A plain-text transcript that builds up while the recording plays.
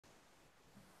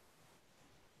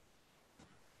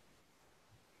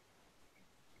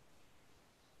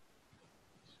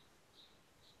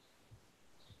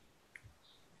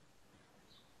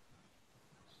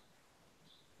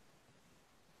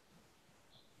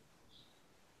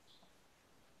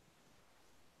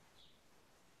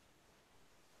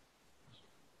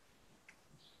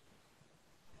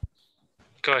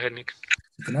Go ahead, Nick.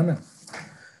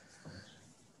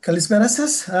 Kalispera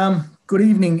σας. Good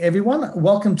evening, everyone.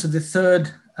 Welcome to the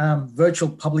third virtual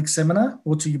public seminar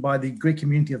brought to you by the Greek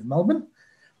community of Melbourne.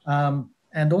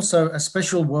 And also a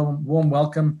special warm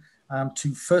welcome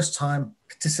to first-time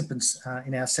participants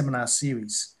in our seminar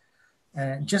series.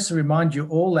 Just to remind you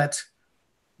all that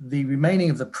the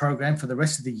remaining of the program for the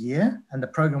rest of the year, and the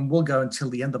program will go until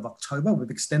the end of October,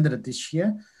 we've extended it this year,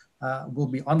 will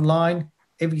be online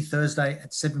every Thursday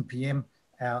at 7 p.m.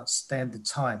 our standard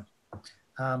time.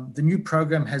 The new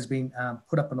program has been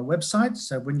put up on the website,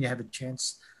 so when you have a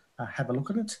chance, have a look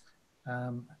at it.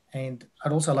 And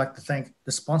I'd also like to thank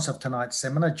the sponsor of tonight's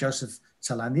seminar, Joseph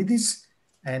Tsalanidis,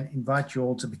 and invite you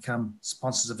all to become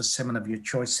sponsors of a seminar of your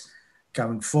choice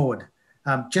going forward.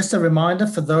 Just a reminder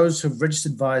for those who've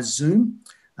registered via Zoom,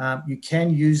 you can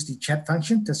use the chat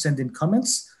function to send in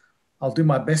comments. I'll do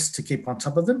my best to keep on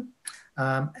top of them.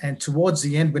 And towards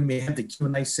the end, when we have the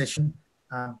Q&A session,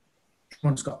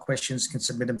 everyone's got questions can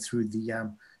submit them through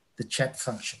the chat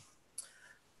function.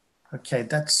 Okay,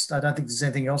 I don't think there's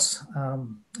anything else.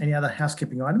 Any other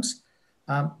housekeeping items?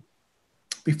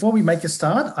 Before we make a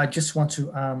start, I just want to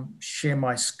share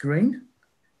my screen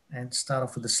and start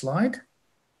off with a slide.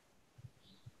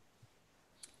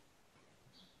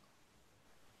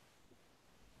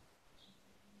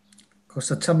 Of course,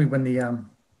 so tell me when the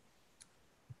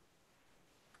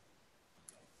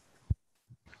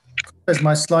is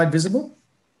my slide visible?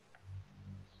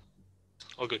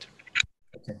 All good.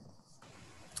 Okay.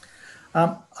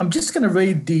 I'm just going to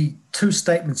read the two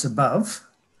statements above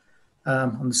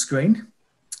on the screen.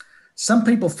 Some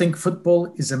people think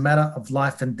football is a matter of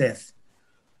life and death.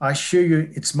 I assure you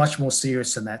it's much more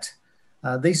serious than that.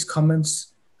 These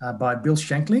comments by Bill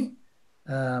Shankly,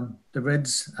 the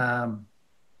Reds,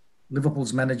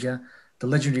 Liverpool's manager, the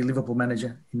legendary Liverpool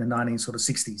manager in the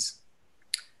 1960s.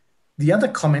 The other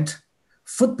comment,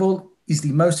 football is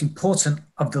the most important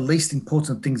of the least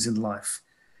important things in life.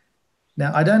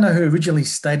 Now, I don't know who originally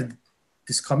stated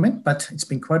this comment, but it's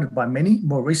been quoted by many,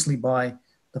 more recently by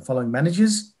the following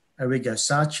managers, Arrigo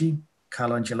Sacchi,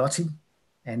 Carlo Ancelotti,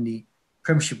 and the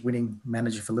Premiership winning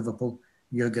manager for Liverpool,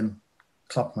 Jurgen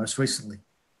Klopp, most recently.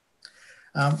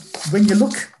 When you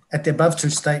look at the above two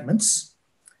statements,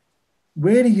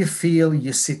 where do you feel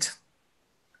you sit?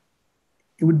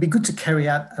 It would be good to carry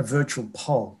out a virtual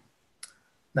poll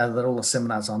now that all the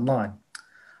seminars are online.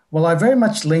 Well, I very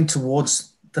much lean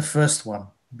towards the first one,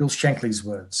 Bill Shankly's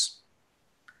words.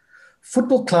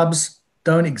 Football clubs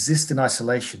don't exist in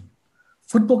isolation.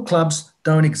 Football clubs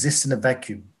don't exist in a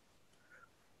vacuum.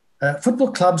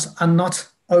 Football clubs are not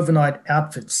overnight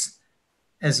outfits,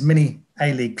 as many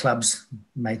A-League clubs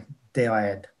may, dare I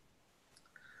add.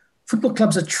 Football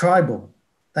clubs are tribal.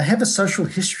 They have a social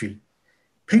history.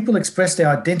 People express their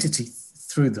identity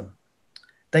through them.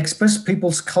 They express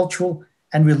people's cultural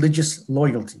and religious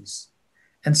loyalties.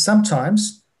 And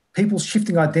sometimes people's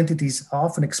shifting identities are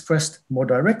often expressed more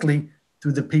directly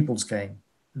through the people's game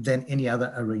than any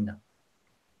other arena.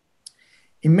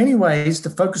 In many ways, the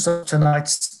focus of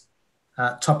tonight's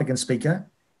topic and speaker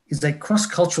is a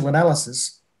cross-cultural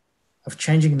analysis of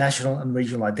changing national and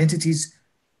regional identities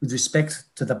with respect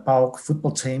to the PAOK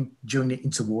football team during the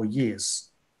interwar years.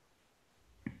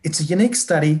 It's a unique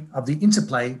study of the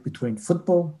interplay between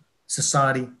football,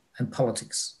 society, and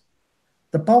politics.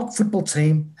 The PAOK football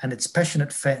team and its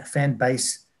passionate fan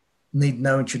base need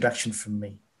no introduction from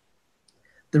me.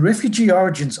 The refugee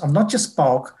origins of not just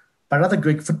PAOK, but other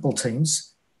Greek football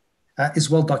teams is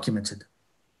well documented.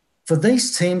 For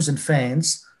these teams and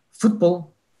fans,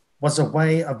 football was a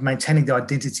way of maintaining their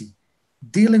identity,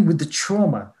 dealing with the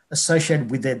trauma associated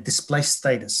with their displaced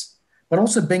status, but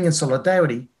also being in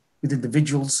solidarity with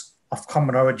individuals of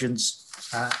common origins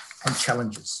and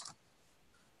challenges.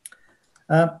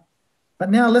 But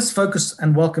now let's focus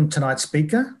and welcome tonight's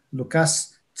speaker,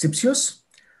 Lukas Tsiptios,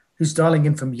 who's dialing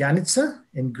in from Yanitsa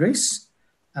in Greece.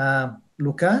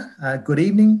 Luka, good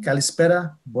evening,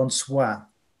 kalispera, bonsoir.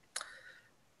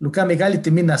 Luka, μεγάλη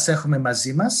τιμή να σε έχουμε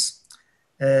μαζί μας.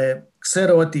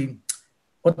 Ξέρω ότι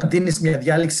όταν δίνεις μια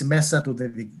διάλεξη μέσα του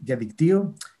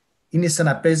διαδικτύου, είναι σαν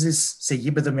να παίζεις σε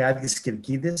γήπεδο με άδειες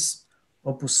κερκίδες,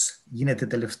 όπως γίνεται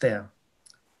τελευταία.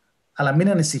 Αλλά μην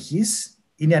ανησυχείς,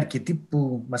 είναι αρκετοί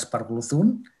που μας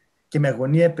παρακολουθούν και με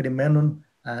αγωνία περιμένουν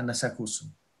να σε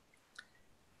ακούσουν.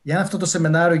 Για αν αυτό το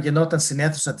σεμινάριο γινόταν στην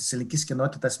αίθουσα της ελληνικής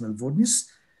κοινότητας Μελβούρνης,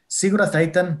 σίγουρα θα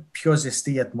ήταν πιο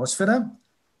ζεστή η ατμόσφαιρα.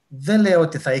 Δεν λέω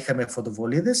ότι θα είχαμε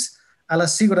φωτοβολίδες, αλλά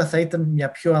σίγουρα θα ήταν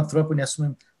μια πιο ανθρώπινη, ας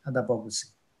πούμε,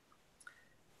 ανταπόκριση.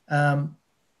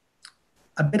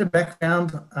 A bit of background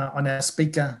on our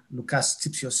speaker, Lukas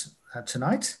Tsiptios,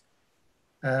 tonight.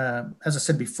 As I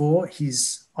said before,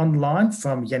 he's online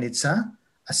from Yanitsa,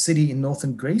 a city in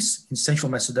northern Greece, in central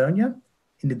Macedonia,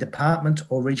 in the department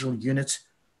or regional unit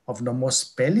of Nomos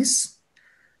Pelis.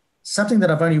 Something that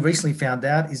I've only recently found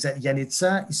out is that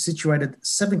Yanitsa is situated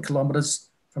 7 kilometers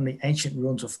from the ancient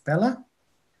ruins of Pella.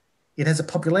 It has a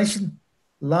population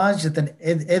larger than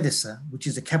Edessa, which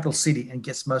is the capital city and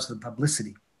gets most of the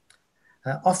publicity.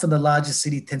 Often the largest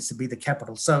city tends to be the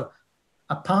capital. So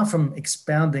apart from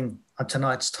expounding on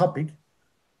tonight's topic,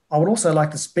 I would also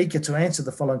like the speaker to answer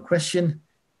the following question.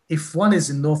 If one is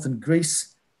in northern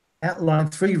Greece, outline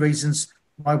 3 reasons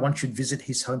why one should visit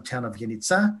his hometown of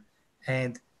Yanitsa,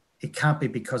 and it can't be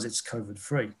because it's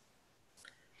COVID-free.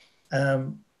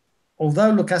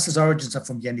 Although Lukas's origins are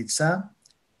from Yanitsa,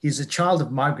 he's a child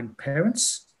of migrant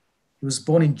parents. He was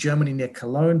born in Germany near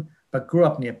Cologne, but grew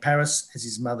up near Paris as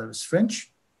his mother is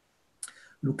French.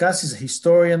 Lukas is a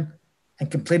historian and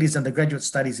completed his undergraduate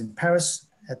studies in Paris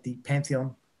at the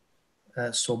Pantheon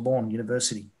Sorbonne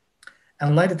University.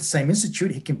 And later at the same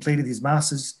institute, he completed his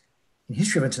master's in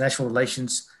history of international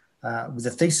relations with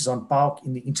a thesis on PAOK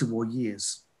in the interwar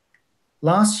years.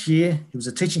 Last year, he was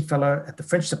a teaching fellow at the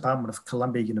French department of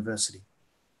Columbia University.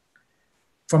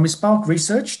 From his PAOK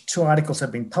research, 2 articles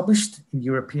have been published in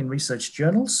European research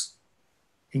journals.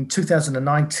 In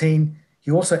 2019, he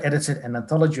also edited an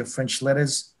anthology of French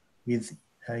letters with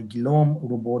Guillaume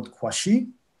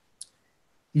Roubaud-Kouachi.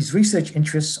 His research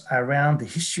interests are around the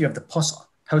history of the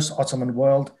post-Ottoman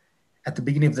world at the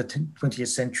beginning of the 20th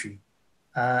century.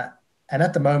 And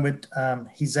at the moment,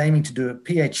 he's aiming to do a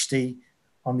PhD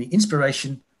on the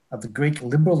inspiration of the Greek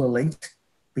liberal elite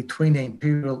between the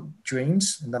imperial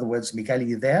dreams, in other words,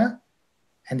 megalithea,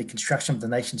 and the construction of the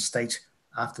nation state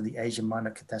after the Asia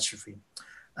Minor catastrophe.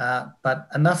 But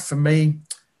enough from me.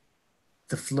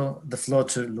 The floor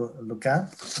to Luka.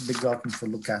 A big welcome for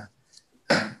Luka.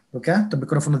 Luka, το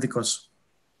μικρόφωνο δικό σου.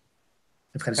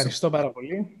 Ευχαριστώ πάρα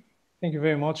πολύ. Thank you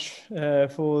very much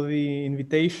for the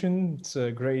invitation. It's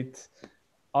a great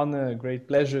honor, a great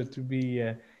pleasure to be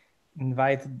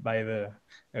invited by the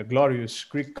glorious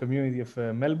Greek community of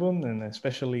Melbourne, and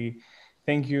especially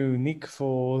thank you, Nick,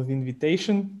 for the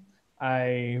invitation.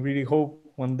 I really hope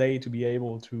one day to be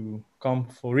able to come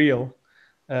for real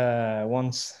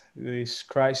once this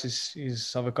crisis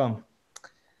is overcome.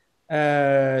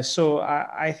 So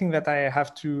I think that I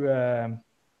have to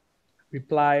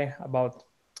reply about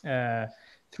 3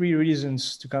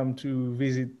 reasons to come to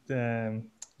visit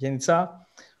Yanitsa.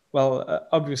 Well,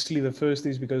 obviously the first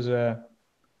is because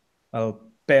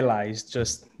Pella is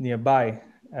just nearby,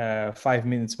 5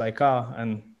 minutes by car,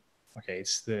 and okay,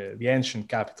 it's the ancient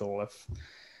capital of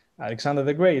Alexander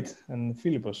the Great and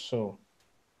Philippus, so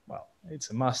well, it's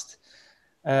a must.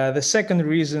 The second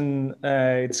reason,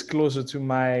 it's closer to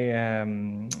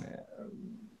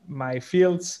my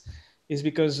fields, is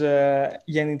because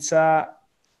Yanitsa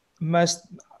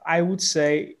I would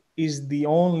say, is the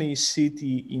only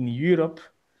city in Europe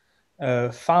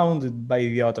founded by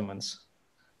the Ottomans.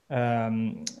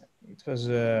 It was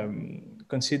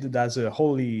considered as a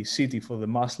holy city for the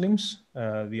Muslims,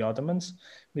 the Ottomans,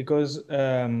 because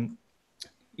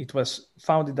it was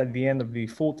founded at the end of the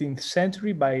 14th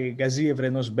century by Ghazi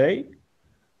Evrenos Bey.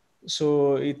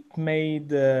 So it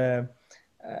made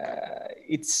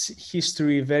its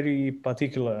history very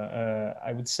particular,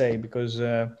 I would say, because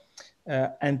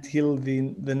until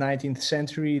the 19th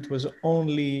century, it was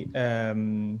only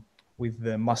with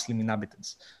the Muslim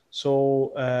inhabitants.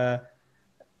 So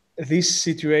this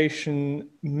situation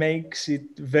makes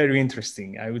it very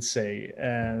interesting, I would say.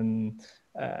 And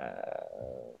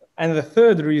the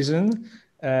third reason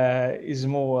is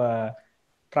more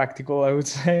practical, I would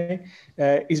say,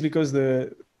 is because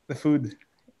the food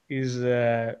is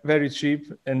very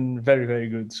cheap and very, very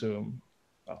good. So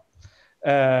well,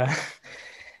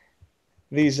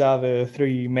 these are the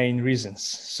 3 main reasons.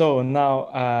 So now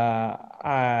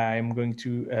I'm going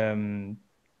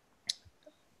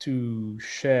to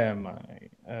share my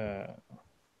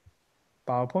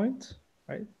PowerPoint,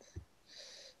 right?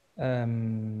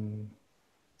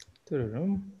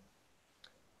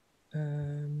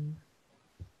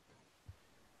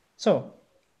 So,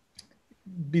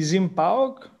 Bizim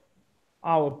PAOK,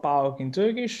 our PAOK in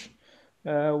Turkish,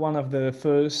 one of the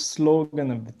first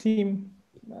slogan of the team.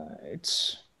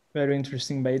 It's very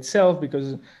interesting by itself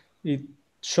because it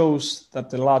shows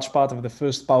that a large part of the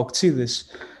first PAOK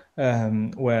cities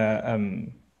were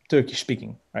Turkish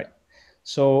speaking, right?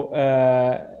 So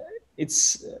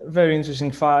it's a very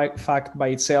interesting fact by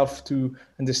itself to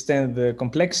understand the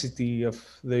complexity of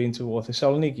the interwar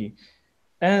Thessaloniki.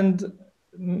 And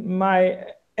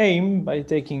my aim by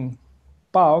taking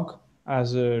PAOK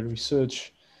as a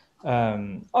research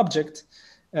object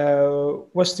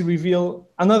was to reveal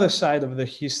another side of the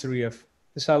history of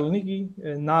Thessaloniki,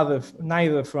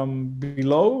 neither from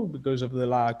below because of the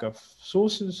lack of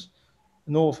sources,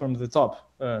 nor from the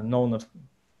top.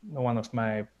 One of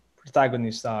my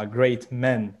protagonists are great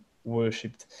men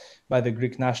worshipped by the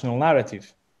Greek national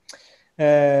narrative.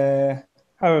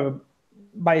 However,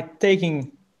 by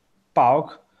taking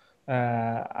PAOK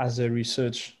as a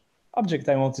research object,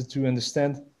 I wanted to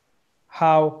understand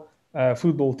how a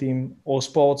football team or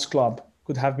sports club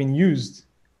could have been used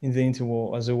in the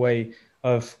interwar as a way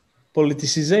of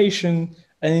politicization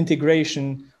and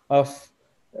integration of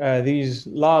these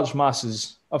large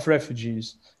masses of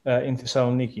refugees in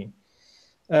Thessaloniki.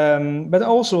 But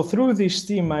also through this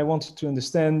team, I wanted to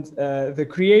understand the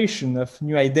creation of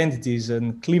new identities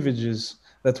and cleavages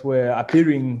that were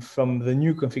appearing from the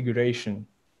new configuration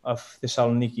of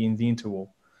Thessaloniki in the interwar,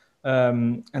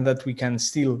 and that we can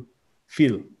still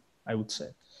feel, I would say.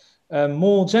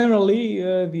 More generally,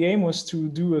 the aim was to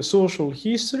do a social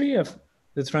history of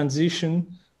the transition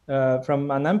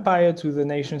from an empire to the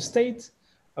nation state,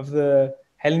 of the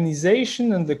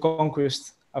Hellenization and the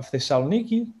conquest of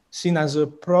Thessaloniki, seen as a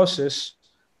process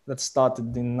that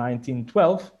started in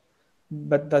 1912,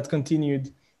 but that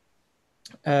continued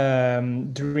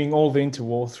during all the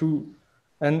interwar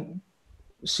and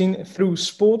seen through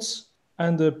sports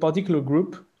and a particular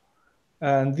group.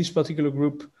 And this particular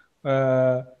group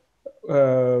who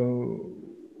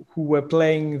was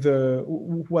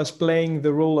playing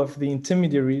the role of the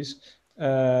intermediaries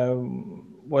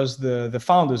was the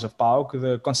founders of PAOK,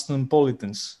 the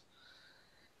Constantinopolitans.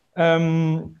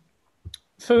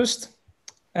 First,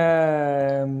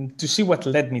 to see what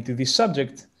led me to this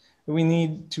subject, we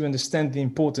need to understand the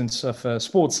importance of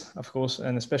sports, of course,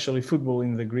 and especially football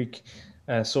in the Greek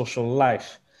social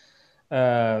life.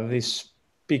 This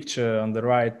picture on the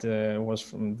right was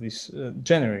from this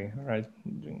January, right,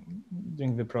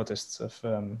 during the protests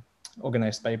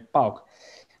organized by PAOK.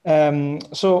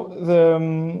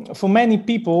 For many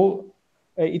people,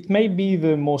 it may be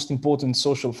the most important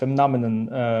social phenomenon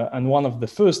and one of the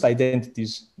first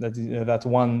identities that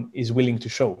one is willing to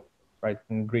show, right,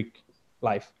 in Greek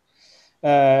life.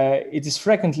 It is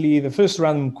frequently the first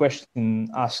random question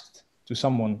asked to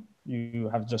someone you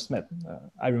have just met.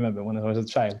 I remember when I was a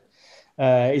child.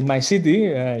 In my city,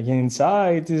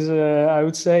 Yenica, it is, I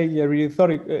would say, a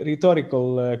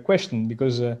rhetorical question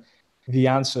because the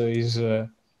answer is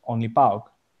only PAOK,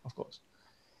 of course.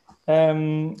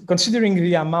 Considering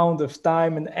the amount of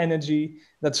time and energy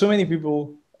that so many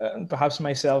people, perhaps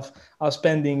myself, are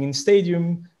spending in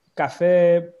stadium,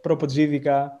 cafe,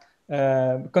 propodzidica,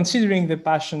 considering the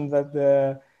passion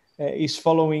that is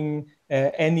following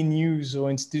any news or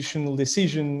institutional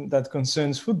decision that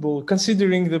concerns football,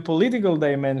 considering the political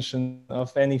dimension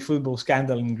of any football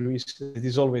scandal in Greece, it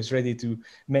is always ready to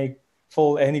make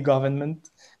fall any government,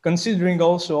 considering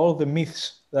also all the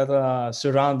myths that are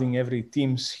surrounding every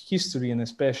team's history and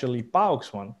especially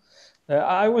PAOK's one.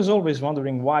 I was always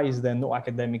wondering, why is there no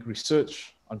academic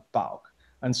research on PAOK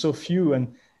and so few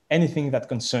and anything that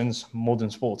concerns modern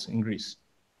sports in Greece?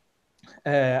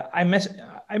 I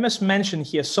must mention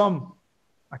here some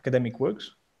academic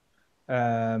works.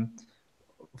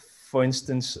 For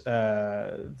instance,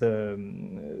 the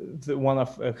one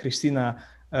of Christina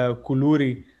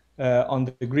Koulouri on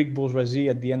the Greek bourgeoisie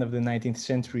at the end of the 19th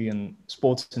century and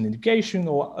sports and education,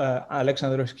 or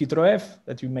Alexandros Kitroev,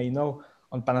 that you may know,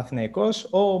 on Panathinaikos,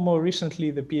 or more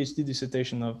recently the PhD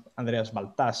dissertation of Andreas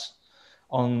Baltas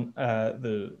on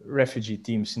the refugee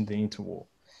teams in the interwar.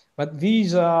 But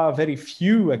these are very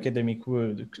few academic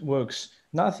works,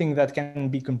 nothing that can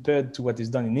be compared to what is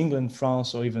done in England,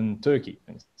 France, or even Turkey,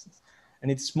 for instance. And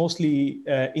it's mostly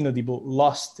inaudible,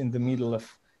 lost in the middle of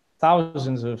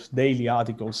thousands of daily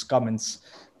articles, comments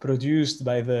produced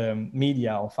by the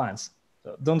media or fans.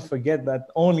 So don't forget that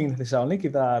only in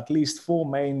Thessaloniki there are at least 4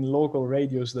 main local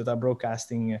radios that are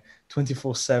broadcasting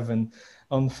 24/7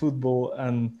 on football,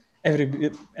 and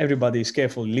everybody is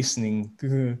carefully listening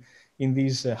to in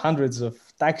these hundreds of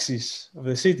taxis of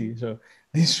the city. So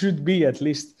this should be at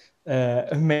least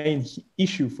a main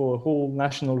issue for a whole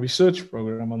national research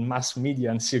program on mass media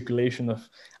and circulation of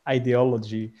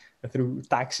ideology through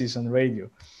taxis and radio.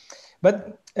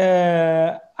 But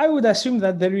I would assume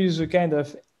that there is a kind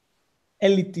of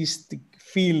elitistic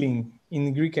feeling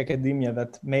in Greek academia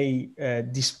that may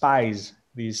despise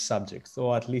these subjects,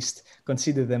 or at least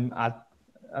consider them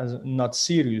as not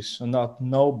serious or not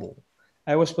noble.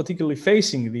 I was particularly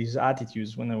facing these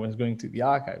attitudes when I was going to the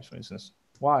archives, for instance.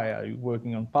 Why are you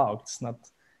working on PAOK? It's not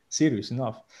serious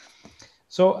enough.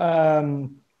 So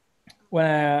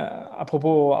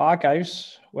apropos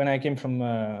archives, when I came from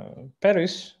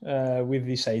Paris with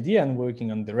this idea and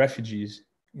working on the refugees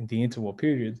in the interwar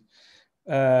period,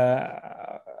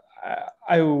 I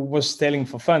was telling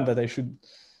for fun that I should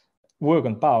work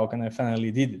on PAOK, and I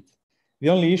finally did it. The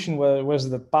only issue was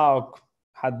that PAOK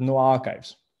had no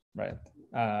archives, right?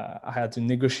 I had to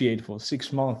negotiate for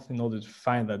 6 months in order to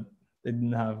find that they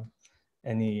didn't have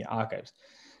any archives.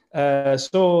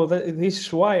 So this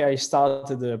is why I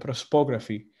started the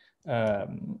prosopography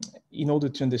in order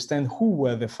to understand who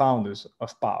were the founders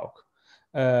of PAOK.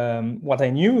 What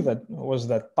I knew was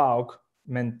that PAOK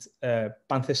meant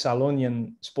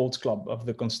Panthessalonian Sports Club of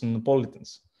the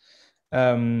Constantinopolitans.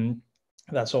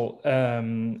 That's all.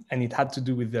 And it had to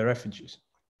do with the refugees.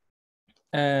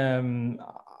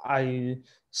 I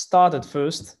started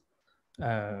first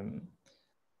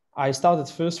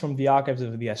from the archives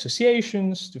of the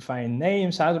associations to find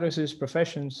names, addresses,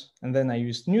 professions, and then I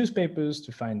used newspapers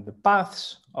to find the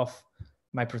paths of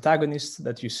my protagonists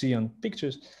that you see on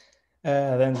pictures.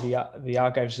 Then the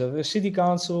archives of the city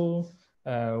council,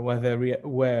 where there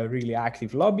were really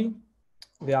active lobby,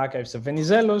 the archives of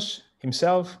Venizelos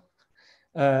himself,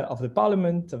 of the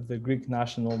parliament, of the Greek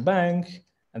National Bank,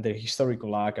 and the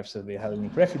historical archives of the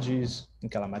Hellenic refugees in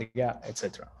Kalamaria,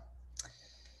 etc.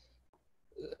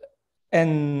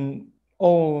 And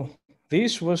all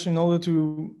this was in order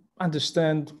to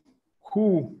understand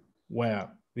who were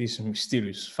these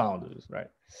mysterious founders, right?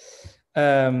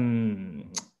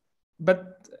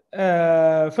 But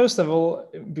first of all,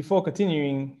 before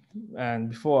continuing and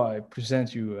before I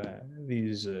present you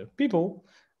these people,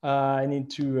 I need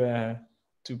to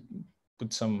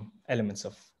put some elements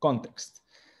of context.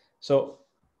 So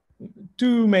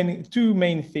two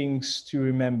main things to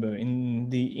remember in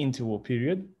the interwar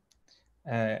period,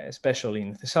 especially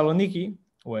in Thessaloniki,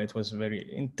 where it was very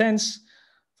intense.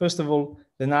 First of all,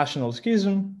 the national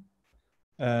schism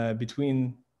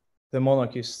between the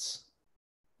monarchists,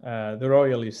 the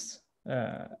royalists,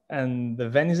 and the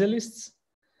Venizelists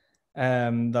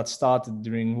that started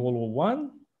during World War I.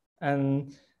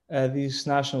 And this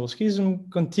national schism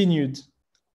continued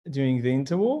during the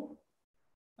interwar.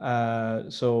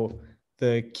 So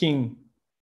the king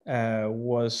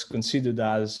was considered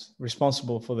as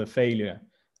responsible for the failure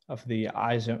of the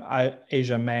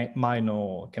Asia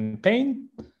Minor campaign.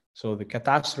 So the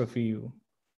catastrophe,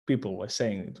 people were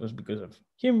saying it was because of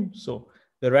him. So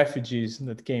the refugees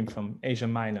that came from Asia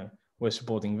Minor were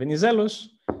supporting Venizelos.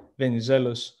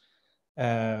 Venizelos,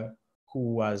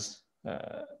 who was,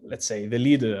 let's say, the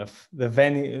leader of the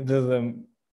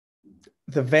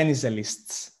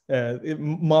Venizelists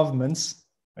movements,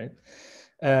 right?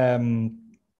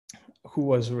 Who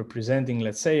was representing,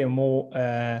 let's say, a more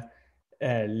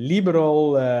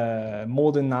liberal,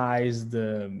 modernized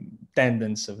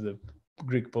tendency of the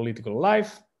Greek political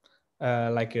life,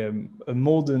 like a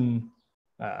modern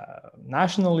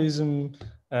nationalism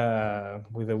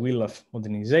with a will of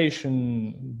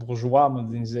modernization, bourgeois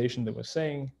modernization, they were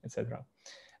saying, etc.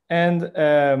 And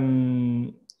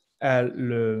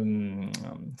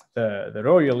the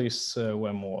royalists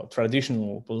were more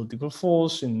traditional political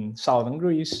force in southern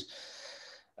Greece,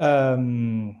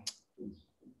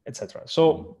 etc.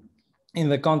 So in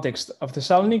the context of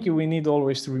Thessaloniki, we need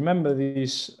always to remember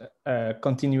this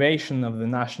continuation of the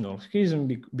national schism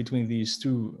between these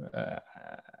two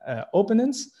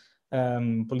opponents,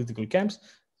 political camps,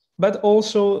 but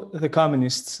also the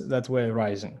communists that were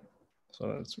rising.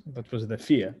 So that was the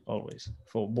fear always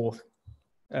for both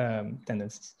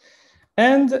tendencies.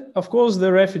 And of course,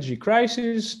 the refugee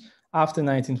crisis after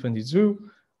 1922,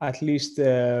 at least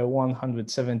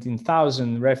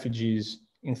 117,000 refugees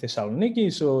in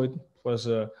Thessaloniki. So it was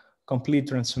a complete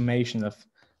transformation of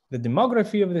the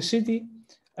demography of the city.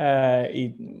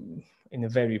 In a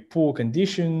very poor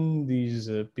condition, these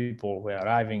people were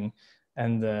arriving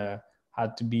and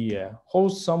had to be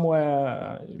housed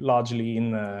somewhere, largely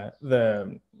in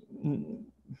the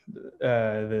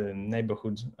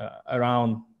neighborhoods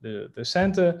around the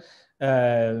center,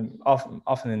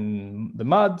 often in the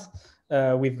mud,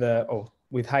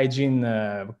 with hygiene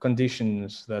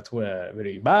conditions that were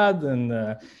very bad, and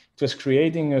it was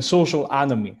creating a social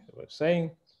anomie, I was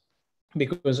saying,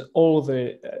 because all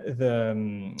the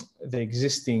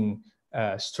existing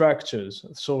structures,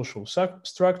 social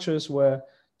structures, were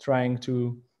trying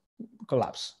to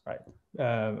collapse, right,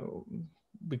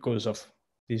 because of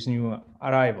this new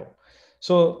arrival.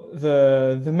 So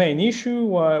the main issue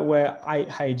were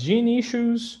hygiene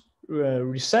issues,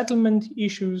 resettlement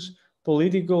issues,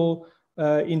 political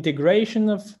integration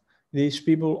of these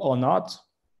people or not.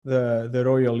 The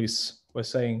royalists were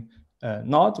saying,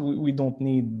 not, we don't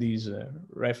need these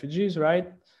refugees,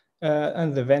 right?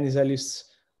 and the Venizelists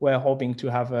were hoping to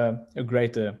have a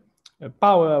greater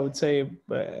power, I would say,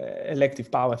 elective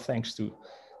power, thanks to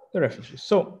the refugees.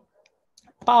 So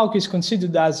PAOK is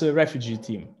considered as a refugee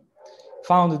team,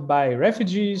 founded by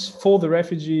refugees, for the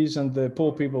refugees and the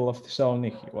poor people of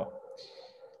Thessaloniki. Well,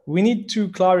 we need to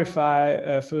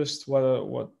clarify first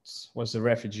what was a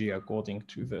refugee according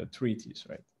to the treaties,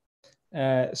 right?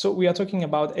 So we are talking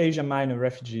about Asia Minor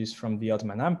refugees from the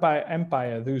Ottoman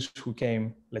Empire, those who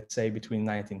came, let's say, between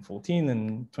 1914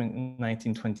 and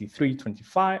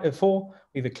 1923-24,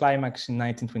 with a climax in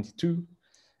 1922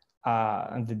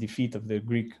 and the defeat of the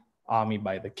Greek army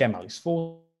by the Kemalist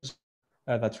forces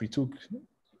that retook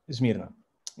Smyrna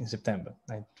in September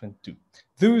 1922.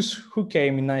 Those who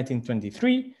came in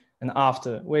 1923 and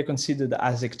after were considered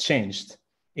as exchanged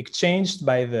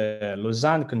by the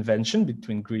Lausanne Convention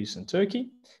between Greece and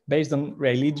Turkey based on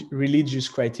religious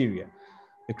criteria.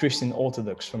 The Christian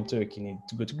Orthodox from Turkey need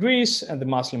to go to Greece and the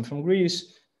Muslim from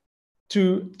Greece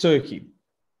to Turkey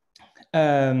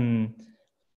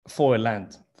for a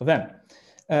land for them.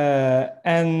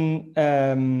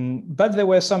 But there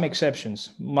were some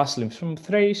exceptions: Muslims from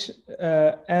Thrace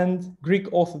and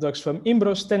Greek Orthodox from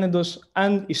Imbros, Tenedos,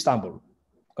 and Istanbul,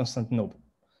 Constantinople.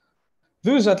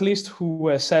 Those, at least, who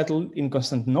were settled in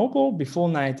Constantinople before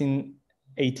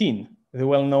 1918, the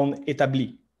well-known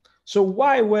établis. So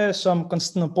why were some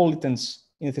Constantinopolitans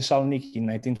in Thessaloniki in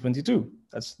 1922?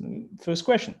 That's the first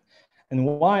question. And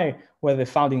why were they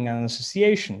founding an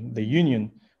association, the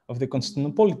Union of the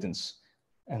Constantinopolitans,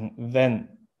 and then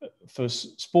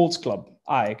first sports club,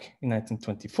 AEK, in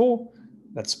 1924,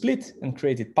 that split and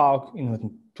created PAOK in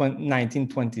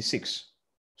 1926.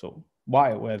 So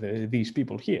why were these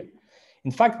people here?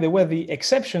 In fact, they were the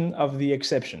exception of the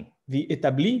exception. The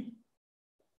établis,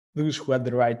 those who had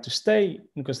the right to stay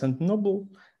in Constantinople,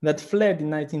 that fled in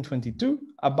 1922,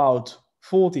 about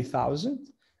 40,000,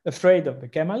 afraid of the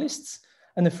Kemalists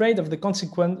and afraid of the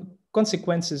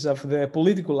consequences of their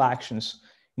political actions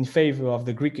in favor of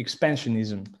the Greek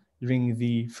expansionism during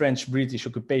the French-British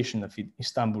occupation of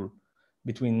Istanbul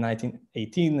between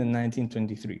 1918 and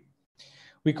 1923.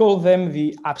 We call them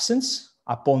the absents,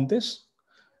 apontes,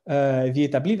 the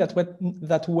établis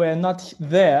that were not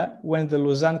there when the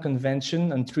Lausanne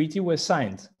Convention and Treaty were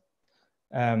signed.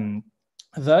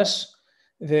 Thus,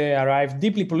 they arrived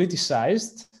deeply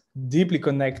politicized, deeply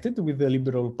connected with the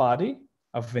Liberal Party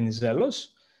of Venizelos,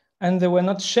 and they were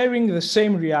not sharing the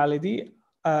same reality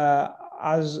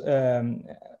as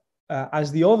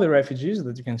the other refugees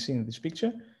that you can see in this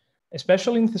picture,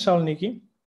 especially in Thessaloniki,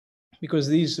 because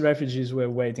these refugees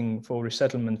were waiting for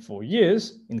resettlement for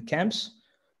years in camps.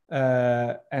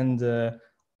 And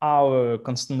our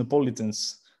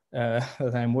Constantinopolitans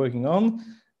that I'm working on,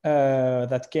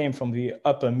 that came from the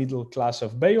upper middle class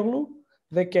of Beyoğlu,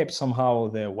 they kept somehow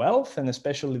their wealth and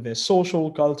especially their social,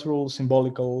 cultural,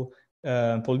 symbolical,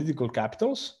 political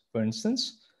capitals, for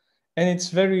instance. And it's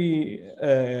very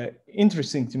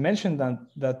interesting to mention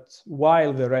that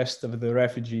while the rest of the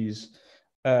refugees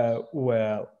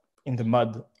were in the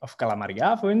mud of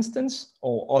Kalamaria, for instance,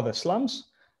 or other slums,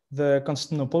 the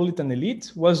Constantinopolitan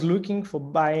elite was looking for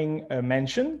buying a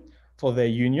mansion for their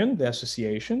union, their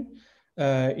association,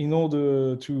 in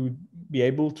order to be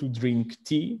able to drink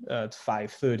tea at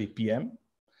 5:30 p.m.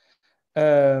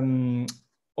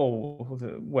 Or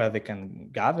where they can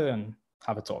gather and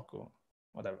have a talk or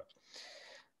whatever.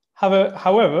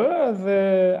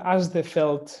 However, as they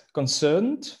felt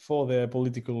concerned for their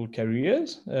political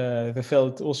careers, they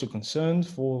felt also concerned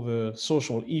for the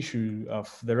social issue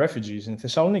of the refugees in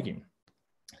Thessaloniki.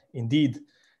 Indeed,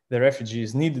 the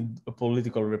refugees needed a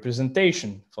political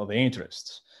representation for their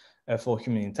interests, for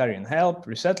humanitarian help,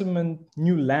 resettlement,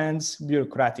 new lands,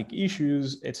 bureaucratic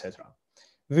issues, etc.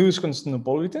 Those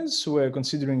Constantinopolitans were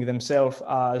considering themselves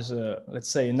as, let's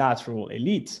say, a natural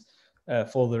elite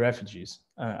for the refugees.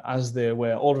 As they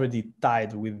were already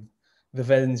tied with the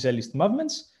Venizelist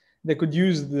movements, they could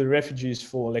use the refugees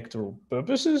for electoral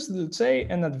purposes, let's say,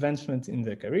 and advancement in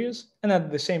their careers. And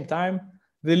at the same time,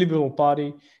 the Liberal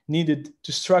Party needed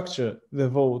to structure the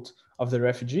vote of the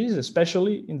refugees,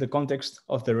 especially in the context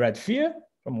of the Red Fear.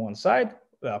 From one side,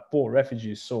 they are poor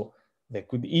refugees, so they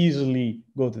could easily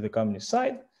go to the communist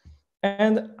side.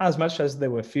 And as much as they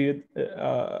were feared,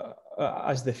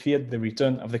 as they feared the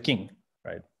return of the king,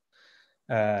 right?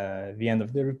 The end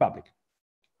of the Republic.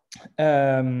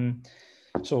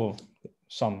 So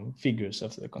some figures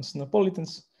of the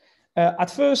Constantinopolitans.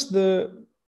 At first, the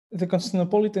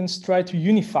Constantinopolitans tried to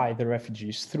unify the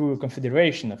refugees through a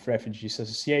confederation of refugees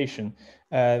association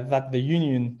that the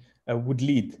union would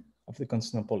lead of the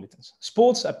Constantinopolitans.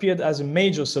 Sports appeared as a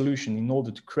major solution in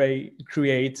order to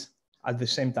create at the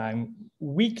same time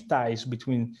weak ties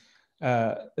between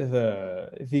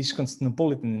this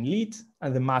Constantinopolitan elite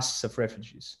and the masses of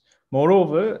refugees.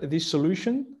 Moreover, this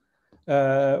solution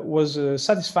was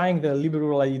satisfying the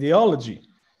liberal ideology.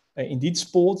 Indeed,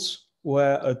 sports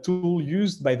were a tool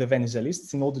used by the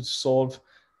Venizelists in order to solve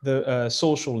the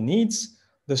social needs,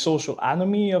 the social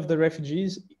anomie of the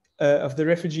refugees, of the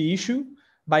refugee issue,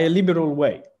 by a liberal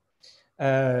way.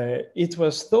 It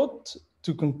was thought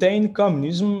to contain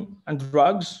communism and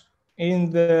drugs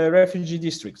in the refugee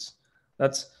districts.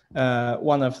 That's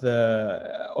one of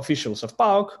the officials of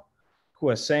PAOK who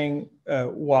was saying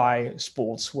why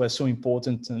sports were so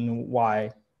important and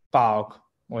why PAOK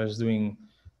was doing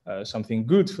something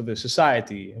good for the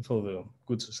society, for the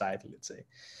good society, let's say.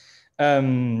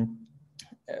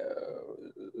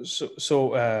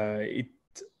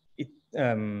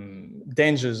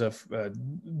 Dangers of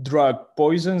drug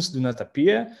poisons do not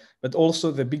appear, but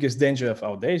also the biggest danger of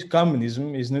our days,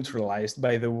 communism, is neutralized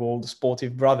by the World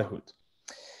Sportive Brotherhood.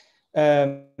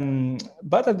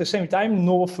 But at the same time,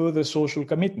 no further social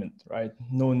commitment, right?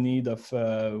 No need of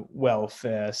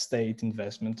welfare, state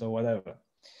investment, or whatever.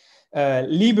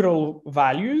 Liberal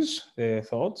values, they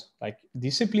thought, like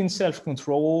discipline,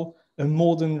 self-control, a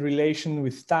modern relation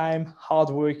with time,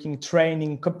 hardworking,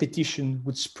 training, competition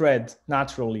would spread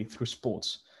naturally through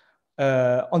sports.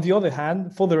 On the other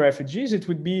hand, for the refugees, it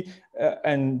would be,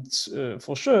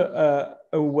 for sure,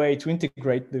 a way to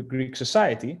integrate the Greek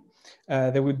society.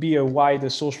 There would be a wider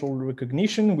social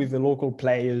recognition with the local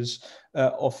players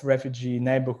of refugee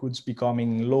neighborhoods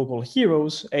becoming local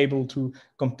heroes, able to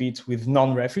compete with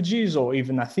non-refugees or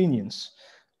even Athenians.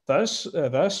 Thus,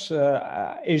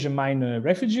 Asia Minor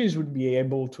refugees would be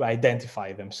able to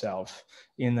identify themselves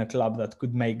in a club that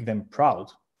could make them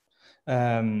proud.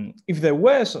 If there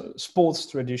was a sports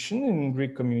tradition in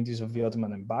Greek communities of the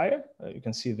Ottoman Empire, you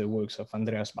can see the works of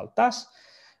Andreas Baltas,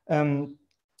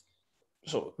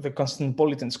 so the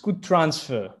Constantinopolitans could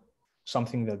transfer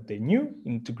something that they knew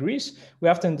into Greece. We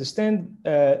have to understand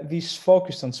this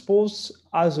focus on sports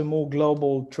as a more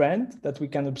global trend that we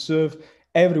can observe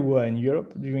everywhere in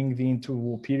Europe during the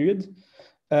interwar period.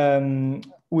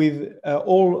 With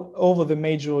all over the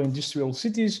major industrial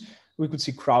cities, we could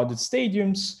see crowded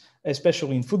stadiums,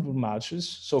 especially in football matches.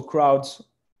 So crowds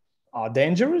are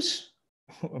dangerous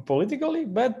politically,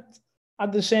 but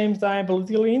at the same time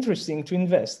politically interesting to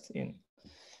invest in,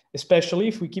 especially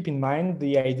if we keep in mind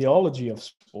the ideology of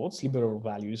sports, liberal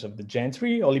values of the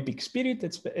gentry, Olympic spirit,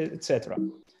 etc.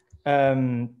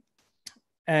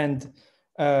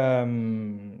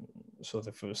 So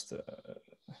the first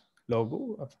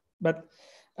logo, but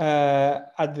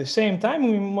at the same time,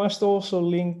 we must also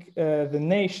link the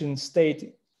nation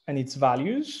state and its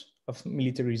values of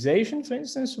militarization, for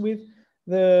instance, with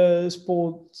the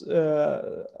sport,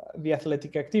 the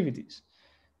athletic activities.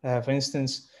 For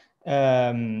instance,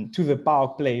 to the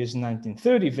PAOK players in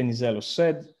 1930, Venizelos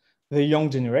said, the young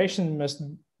generation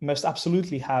must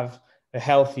absolutely have a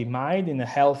healthy mind and a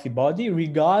healthy body,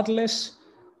 regardless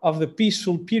of the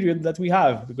peaceful period that we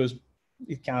have, because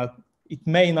it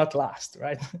may not last,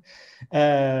 right?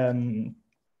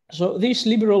 So this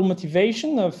liberal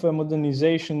motivation of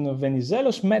modernization of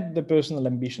Venizelos met the personal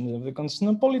ambitions of the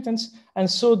Constantinopolitans, and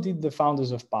so did the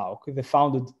founders of PAOK. They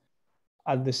founded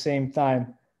at the same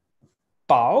time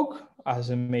PAOK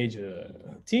as a major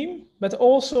team, but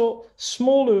also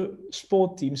smaller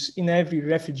sport teams in every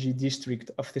refugee district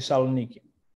of Thessaloniki.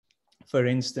 For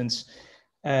instance,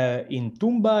 in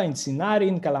Tumba, in Tsinari,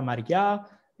 in Kalamaria,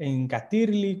 in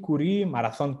Katirli, Kuri,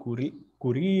 Marathon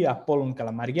Kuri, Apollon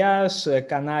Kalamarias,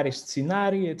 Canaris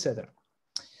Tsinari, etc.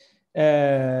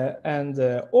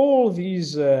 All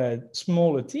these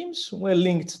smaller teams were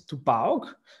linked to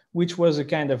PAOK, which was a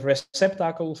kind of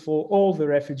receptacle for all the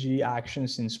refugee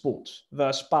actions in sports.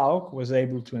 Thus, PAOK was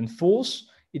able to enforce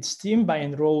its team by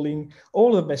enrolling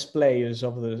all the best players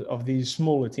of these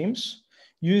smaller teams,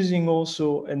 using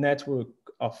also a network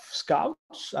of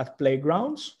scouts at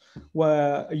playgrounds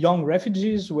where young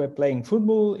refugees were playing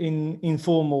football in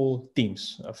informal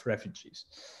teams of refugees.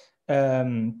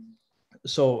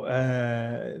 So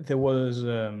there was,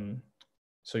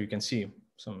 so you can see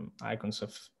some icons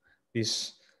of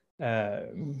this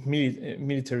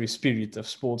military spirit of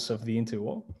sports of the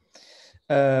interwar.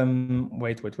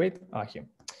 Here.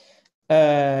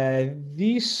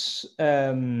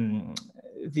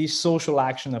 This social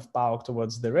action of PAOK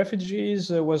towards the refugees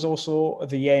was also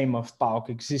the aim of PAOK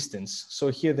existence. So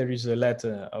here there is a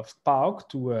letter of PAOK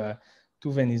to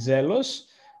Venizelos,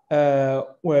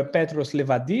 where Petros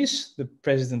Levadis, the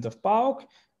president of PAOK,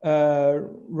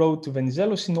 wrote to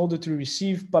Venizelos in order to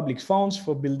receive public funds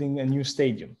for building a new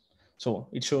stadium. So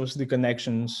it shows the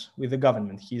connections with the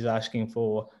government. He's asking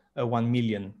for 1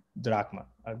 million drachma.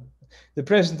 The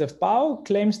president of PAOK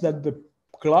claims that the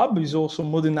club is also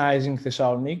modernizing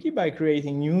Thessaloniki by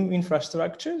creating new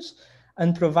infrastructures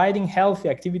and providing healthy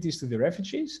activities to the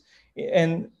refugees.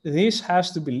 And this has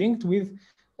to be linked with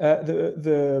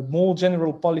the more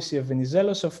general policy of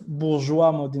Venizelos of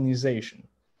bourgeois modernization.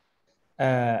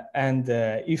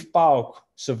 If PAOK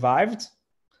survived,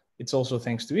 it's also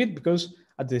thanks to it, because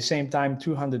at the same time,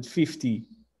 250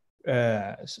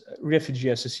 refugee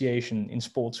association in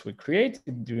sports were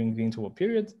created during the interwar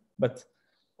period, but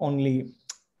only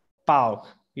PAOK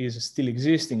is still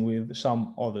existing with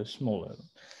some other smaller.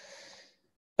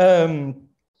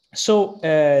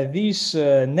 This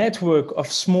network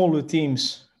of smaller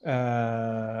teams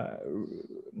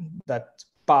that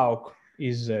PAOK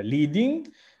is leading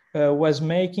was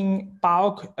making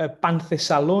PAOK a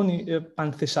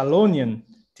Panthessalonian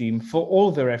team for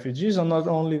all the refugees and not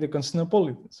only the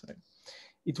Constantinopolitans.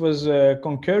 It was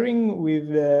concurring with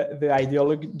the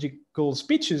ideological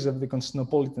speeches of the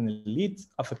Constantinopolitan elite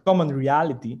of a common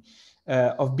reality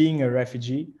of being a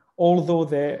refugee, although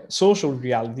their social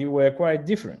reality were quite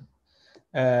different.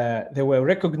 They were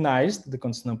recognized, the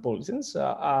Constantinopolitans,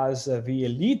 as the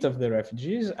elite of the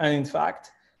refugees, and in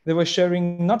fact, they were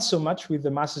sharing not so much with the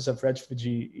masses of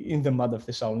refugees in the mud of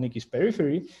Thessaloniki's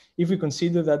periphery, if we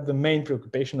consider that the main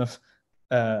preoccupation of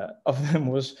them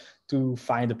was to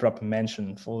find a proper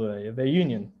mention for their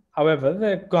union. However,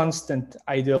 the constant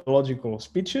ideological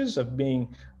speeches of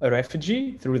being a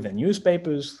refugee through the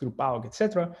newspapers, through PAOK,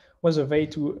 etc., was a way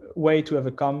to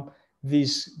overcome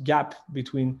this gap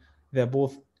between their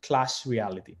both class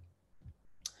reality.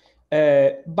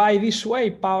 By this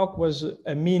way, PAOK was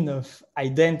a mean of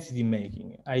identity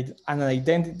making, an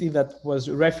identity that was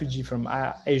refugee from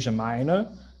Asia Minor,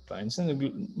 for instance,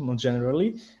 more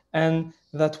generally, and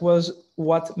that was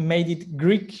what made it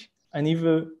Greek and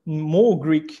even more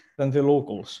Greek than the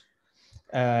locals.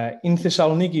 In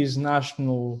Thessaloniki's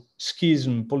national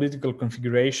schism political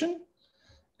configuration,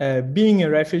 being a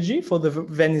refugee for the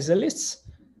Venizelists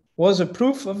was a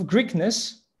proof of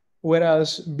Greekness,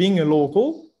 whereas being a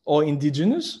local or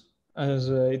indigenous, as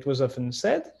it was often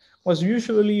said, was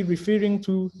usually referring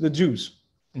to the Jews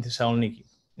in Thessaloniki,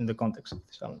 in the context of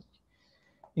Thessaloniki.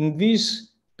 In this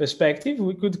perspective,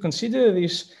 we could consider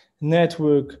this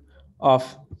network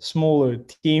of smaller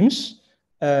teams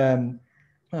following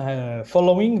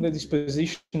the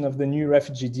disposition of the new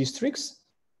refugee districts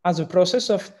as a process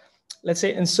of, let's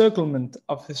say, encirclement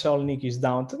of Thessaloniki's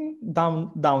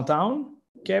downtown,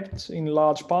 kept in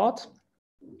large part,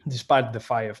 despite the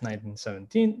fire of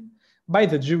 1917, by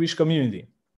the Jewish community.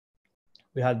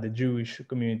 We had the Jewish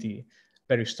community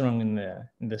very strong in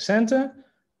the center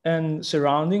and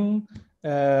surrounding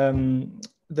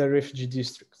the refugee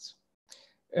districts.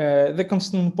 The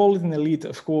Constantinopolitan elite,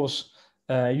 of course,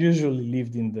 usually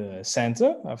lived in the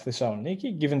center of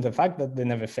Thessaloniki, given the fact that they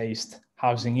never faced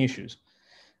housing issues.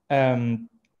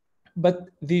 But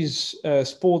this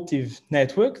sportive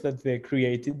network that they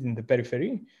created in the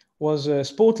periphery was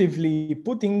sportively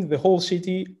putting the whole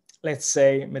city, let's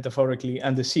say metaphorically,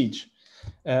 under siege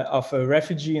of a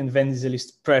refugee and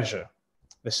Venizelist pressure.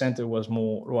 The center was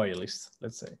more royalist,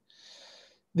 let's say.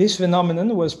 This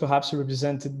phenomenon was perhaps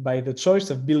represented by the choice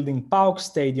of building PAOK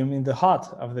Stadium in the heart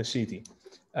of the city,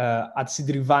 at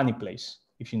Sidrivani Place,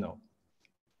 if you know.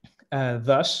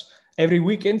 Thus, every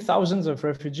weekend, thousands of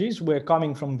refugees were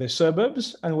coming from the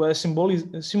suburbs and were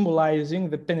symbolizing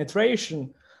the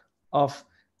penetration of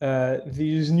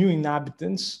these new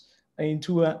inhabitants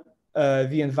into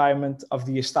the environment of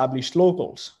the established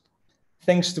locals.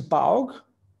 Thanks to PAOK,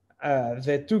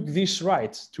 they took this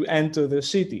right to enter the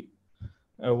city,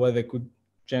 where they could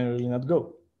generally not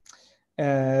go.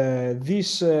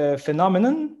 This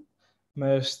phenomenon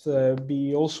must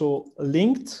be also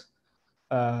linked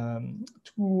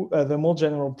to the more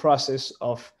general process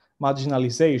of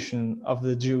marginalization of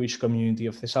the Jewish community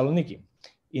of Thessaloniki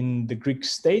in the Greek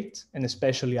state, and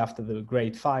especially after the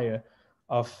Great Fire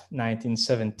of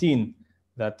 1917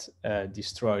 that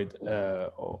destroyed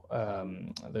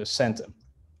the center,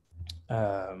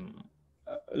 a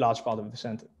large part of the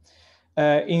center.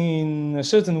 In a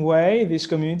certain way, this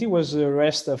community was the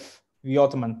rest of the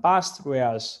Ottoman past,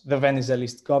 whereas the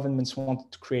Venizelist governments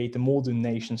wanted to create a modern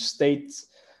nation state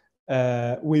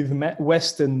with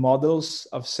Western models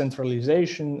of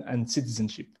centralization and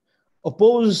citizenship.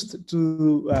 Opposed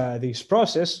to this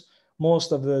process,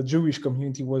 most of the Jewish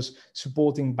community was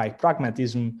supporting by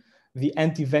pragmatism the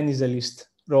anti-Venizelist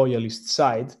royalist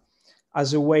side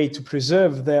as a way to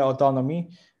preserve their autonomy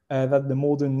that the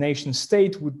modern nation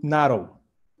state would narrow.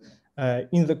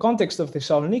 In the context of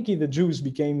Thessaloniki, the Jews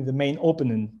became the main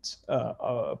opponent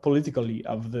politically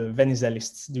of the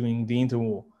Venizelists during the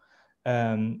interwar.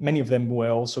 Many of them were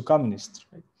also communists.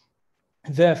 Right?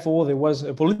 Therefore, there was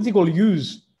a political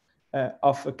use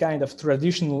of a kind of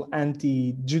traditional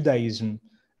anti-Judaism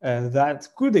that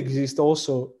could exist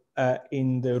also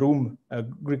in the Rum,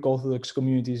 Greek Orthodox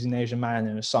communities in Asia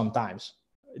Minor sometimes.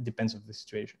 It depends on the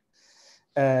situation.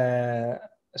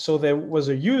 So there was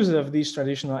a use of this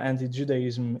traditional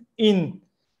anti-Judaism in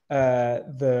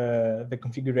the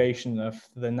configuration of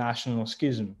the national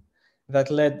schism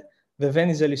that led the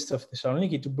Venizelists of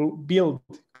Thessaloniki to build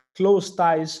close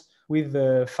ties with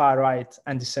the far-right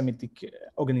anti-Semitic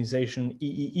organization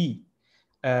EEE,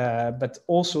 but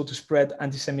also to spread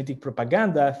anti-Semitic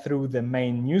propaganda through the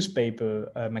main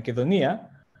newspaper Macedonia,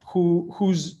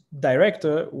 whose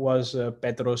director was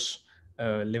Petros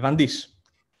Levandis,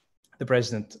 the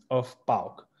president of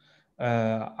PAOK.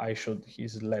 I showed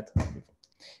his letter.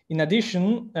 In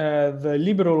addition, the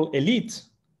liberal elite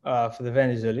of the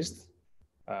Venizelists,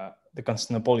 the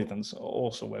Constantinopolitans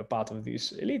also were part of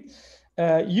this elite,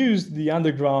 used the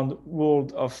underground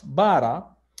world of Bara,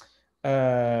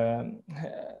 the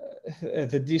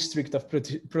district of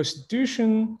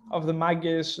prostitution of the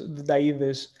Mages, the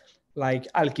Daides,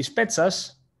 like Alkis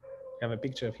Petsas, I have a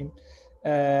picture of him,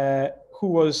 who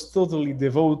was totally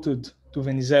devoted to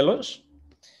Venizelos.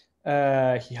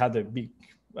 He had a big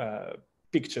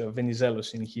picture of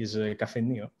Venizelos in his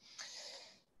Café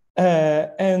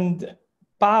and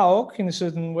PAOK, in a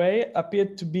certain way,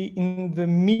 appeared to be in the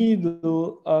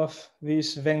middle of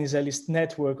this Venizelist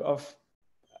network of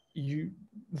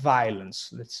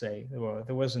violence, let's say.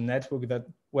 There was a network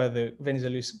where the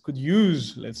Venizelists could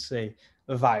use, let's say,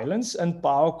 violence, and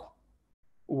PAOK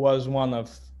was one of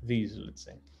these, let's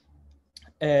say.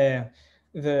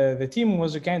 The team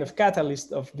was a kind of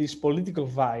catalyst of this political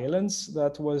violence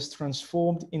that was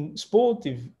transformed in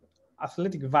sportive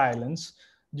athletic violence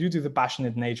due to the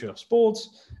passionate nature of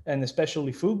sports, and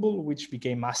especially football, which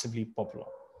became massively popular.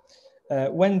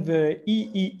 When the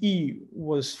EEE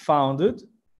was founded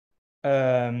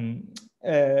in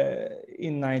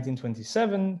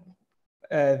 1927,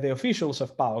 the officials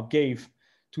of PAOK gave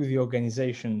to the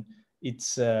organization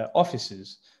its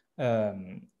offices.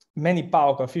 Many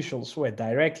PAOK officials were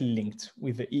directly linked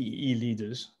with the EEE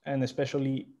leaders, and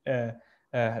especially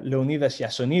Leonidas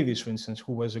Iassonidis, for instance,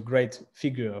 who was a great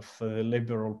figure of the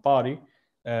Liberal Party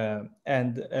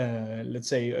and, let's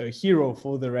say, a hero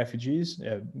for the refugees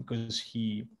because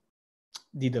he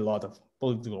did a lot of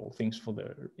political things for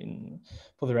the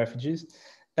refugees.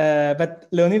 But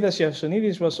Leonidas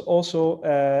Iassonidis was also,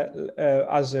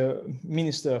 as a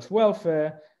Minister of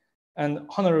Welfare and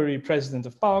honorary president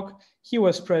of PAOK, he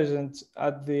was present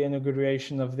at the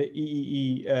inauguration of the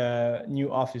EEE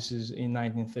new offices in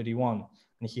 1931.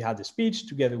 And he had a speech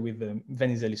together with the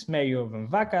Venizelis mayor Van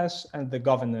Vakas and the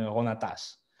governor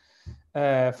Ronatas.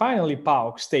 Finally,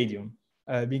 PAOK Stadium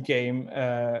became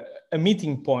a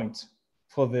meeting point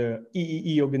for the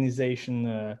EEE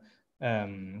organization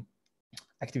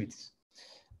activities,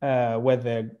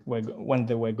 when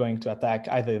they were going to attack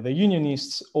either the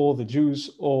Unionists or the Jews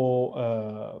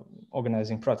or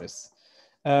organizing protests.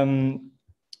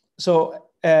 So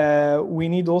we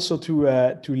need also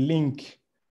to link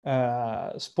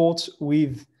sports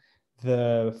with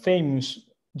the famous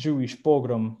Jewish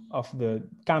pogrom of the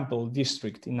Campbell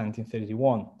district in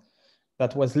 1931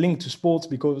 that was linked to sports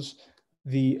because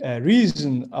the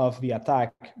reason of the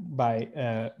attack by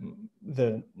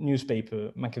the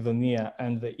newspaper Macedonia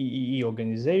and the EEE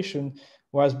organization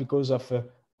was because of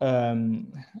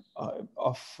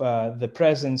the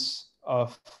presence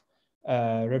of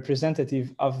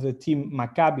representative of the team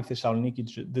Maccabi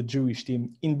Thessaloniki, the Jewish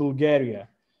team, in Bulgaria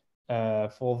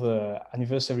for the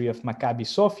anniversary of Maccabi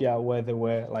Sofia, where there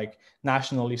were like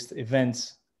nationalist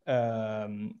events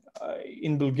in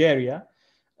Bulgaria,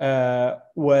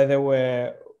 where there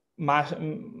were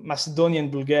Macedonian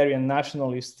Bulgarian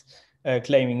nationalists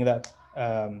claiming that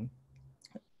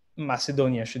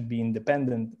Macedonia should be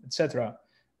independent, etc.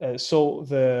 So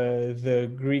the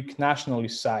Greek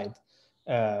nationalist side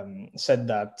said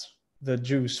that the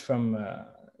Jews from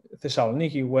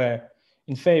Thessaloniki were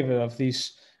in favor of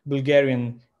this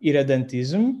Bulgarian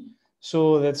irredentism.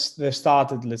 So there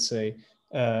started, let's say,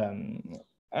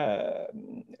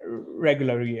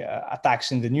 regularly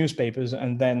attacks in the newspapers,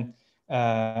 and then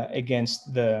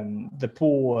against the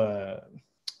poor,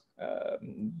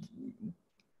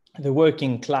 the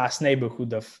working class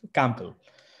neighborhood of Campbell.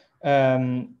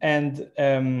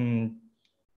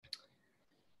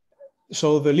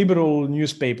 So the liberal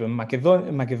newspaper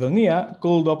Macedonia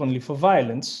called openly for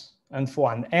violence and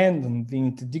for an end on the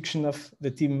interdiction of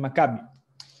the team Maccabi.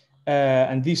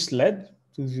 And this led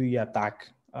to the attack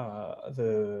of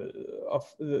the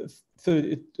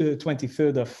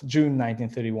 23rd of June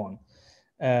 1931.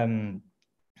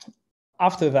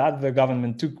 After that, the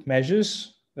government took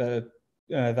measures that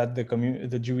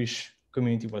the Jewish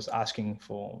community was asking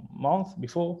for a month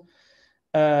before.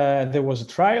 There was a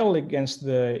trial against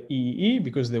the EEE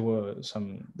because there were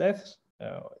some deaths.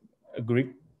 A Greek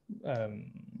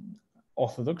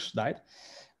Orthodox died,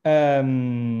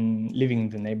 living in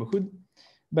the neighborhood.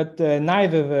 But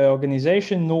neither the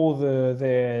organization nor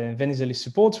the Venizelist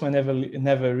supports were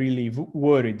never really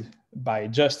worried by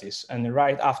justice. And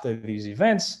right after these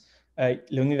events,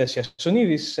 Leonidas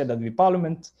Iassonidis said at the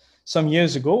parliament, "Some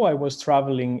years ago, I was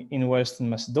traveling in Western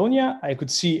Macedonia. I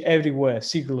could see everywhere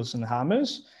sickles and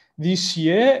hammers. This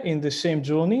year, in the same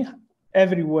journey,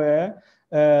 everywhere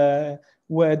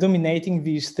were dominating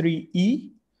these three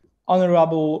E,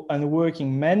 honorable and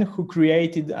working men who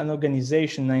created an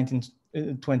organization in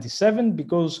 1927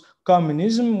 because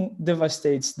communism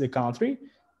devastates the country.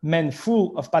 Men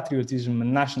full of patriotism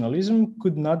and nationalism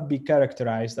could not be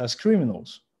characterized as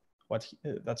criminals."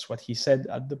 That's what he said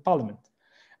at the parliament.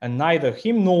 And neither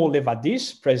him nor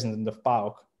Levadis, president of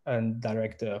PAOK and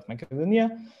director of Macedonia,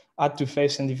 had to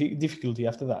face any difficulty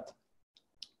after that.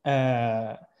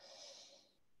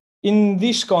 In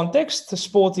this context,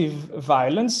 sportive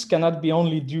violence cannot be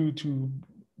only due to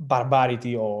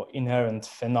barbarity or inherent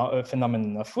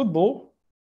phenomenon of football.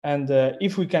 And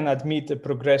if we can admit a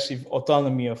progressive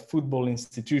autonomy of football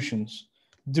institutions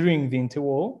during the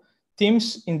interwar,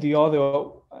 teams, in the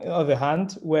other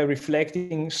hand, were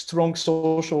reflecting strong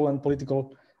social and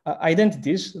political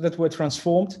identities that were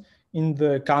transformed in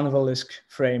the carnivalesque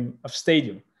frame of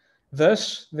stadium.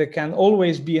 Thus, there can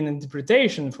always be an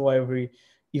interpretation for every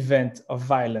event of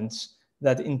violence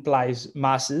that implies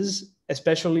masses,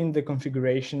 especially in the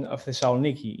configuration of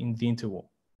Thessaloniki in the interwar.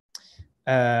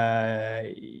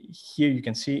 Here you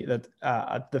can see that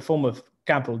at the former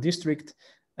Campbell district,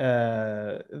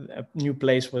 a new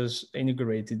place was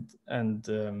inaugurated, and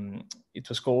it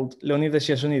was called Leonidas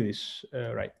Iassonidis,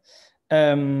 right?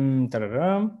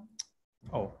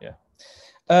 Oh, yeah.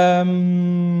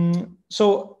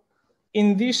 So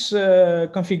in this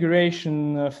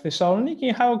configuration of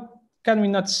Thessaloniki, how can we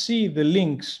not see the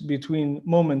links between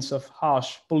moments of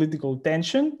harsh political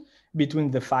tension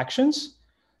between the factions,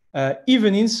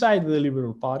 even inside the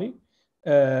Liberal Party,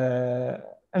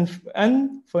 and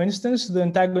for instance, the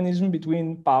antagonism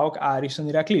between PAOK, Aris, and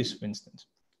Iraklis, for instance,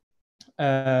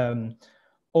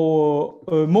 or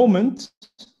a moment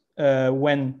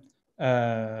when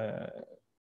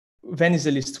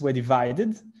Venizelists were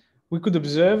divided, we could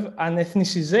observe an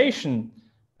ethnicization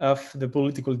of the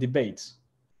political debates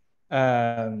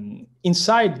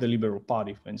inside the Liberal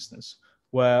Party, for instance,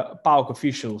 where PAOK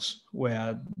officials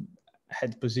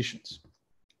had positions.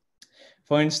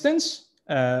 For instance,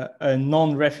 a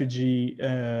non-refugee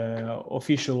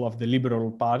official of the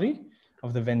Liberal Party,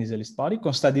 of the Venizelist Party,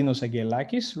 Konstantinos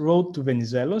Aggelakis, wrote to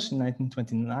Venizelos in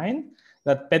 1929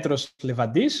 that Petros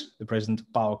Levadis, the president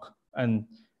of PAOK and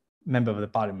member of the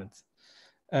parliament,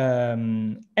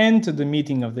 entered the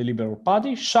meeting of the Liberal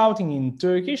Party shouting in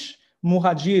Turkish,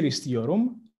 "Muhacir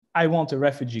istiyorum," I want a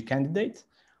refugee candidate,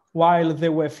 while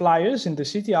there were flyers in the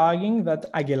city arguing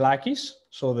that Aggelakis,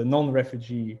 so the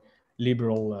non-refugee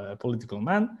liberal political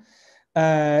man,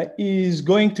 is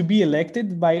going to be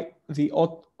elected by the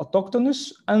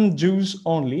autochthonous and Jews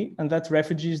only, and that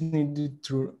refugees needed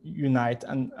to unite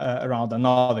around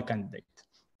another candidate.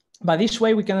 By this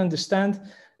way, we can understand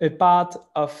a part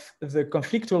of the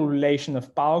conflictual relation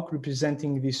of PAOK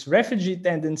representing this refugee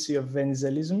tendency of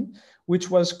Venizelism, which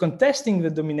was contesting the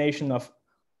domination of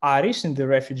Aris in the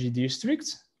refugee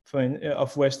districts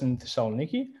of Western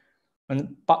Thessaloniki,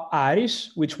 and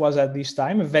Aris, which was at this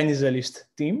time a Venizelist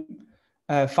team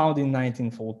found in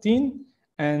 1914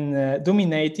 and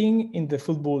dominating in the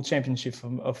football championship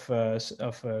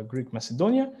of Greek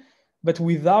Macedonia, but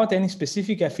without any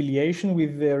specific affiliation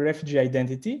with the refugee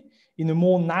identity, in a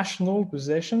more national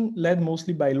possession led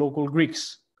mostly by local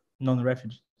Greeks,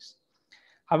 non-refugees.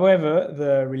 However,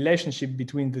 the relationship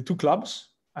between the two clubs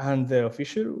and the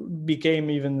official became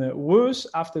even worse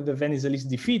after the Venizelist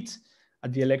defeat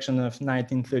at the election of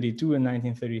 1932 and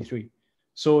 1933.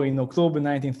 So in October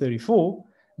 1934,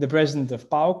 the president of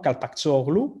PAOK,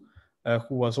 Kalpaktsoglu,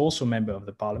 who was also a member of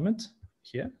the parliament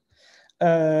here,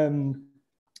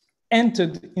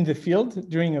 entered in the field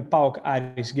during a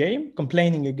PAOK-Aris game,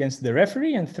 complaining against the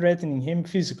referee and threatening him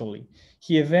physically.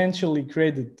 He eventually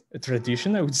created a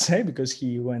tradition, I would say, because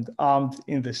he went armed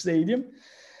in the stadium.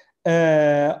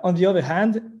 On the other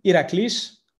hand,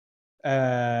 Iraklis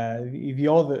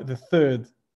the third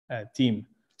team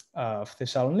of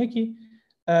Thessaloniki,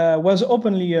 was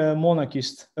openly a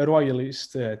monarchist, a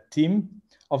royalist team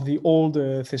of the old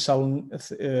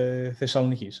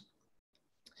Thessalonikis.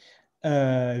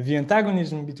 The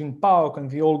antagonism between PAOK and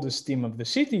the oldest team of the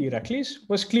city, Iraklis,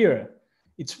 was clearer.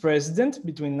 Its president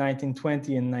between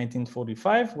 1920 and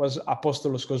 1945 was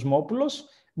Apostolos Kosmopoulos,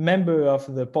 member of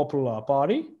the Popular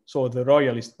Party, so the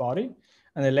Royalist Party,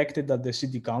 and elected at the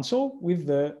city council with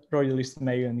the Royalist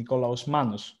mayor Nikolaos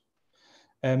Manos.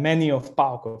 Many of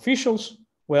PAOK officials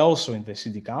were also in the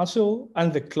city council,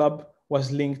 and the club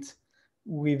was linked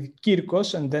with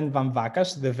Kirkos and then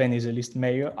Vamvakas, the Venizelist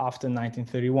mayor after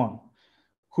 1931,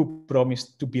 who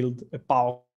promised to build a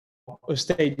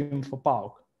stadium for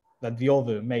PAOK that the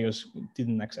other mayors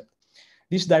didn't accept.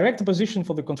 This direct opposition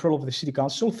for the control of the city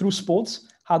council through sports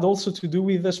had also to do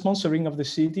with the sponsoring of the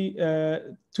city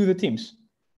to the teams.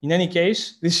 In any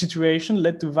case, this situation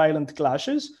led to violent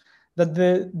clashes that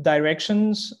the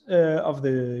directions of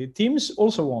the teams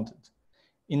also wanted.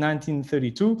 In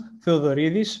 1932,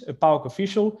 Theodoridis, a PAOK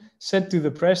official, said to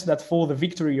the press that for the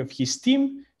victory of his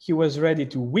team, he was ready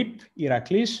to whip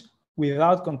Iraklis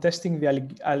without contesting the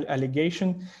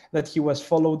allegation that he was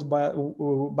followed by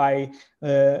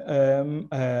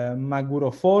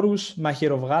Magourophorus,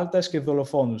 Macherovgaltas, και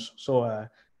Dolophonus, so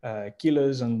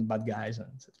killers and bad guys.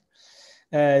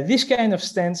 This kind of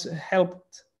stance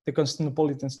helped the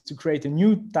Constantinopolitans to create a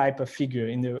new type of figure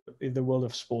in the world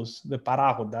of sports, the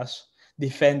Paragodas,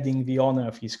 defending the honor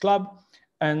of his club,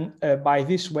 and by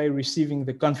this way receiving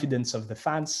the confidence of the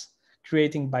fans,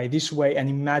 creating by this way an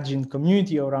imagined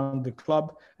community around the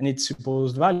club and its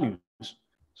supposed values.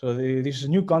 So this is a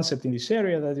new concept in this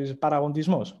area that is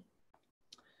paragondismos.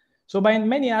 So by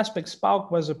many aspects,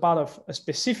 PAOK was a part of a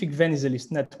specific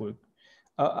Venizelist network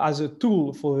as a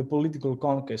tool for the political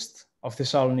conquest of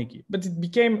Thessaloniki. But it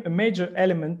became a major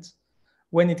element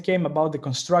when it came about the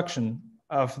construction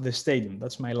of the stadium.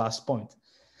 That's my last point.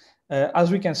 As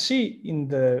we can see in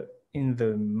the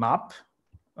map,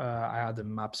 I had a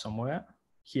map somewhere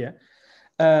here.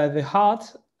 The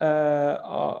heart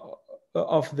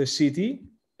of the city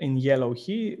in yellow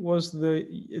here was the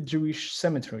Jewish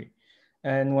cemetery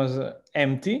and was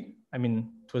empty. I mean,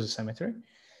 it was a cemetery.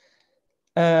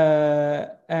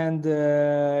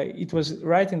 It was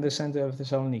right in the center of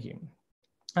Thessaloniki.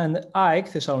 And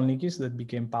AEK, Thessalonikis, that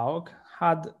became PAOK,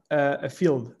 had a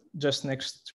field just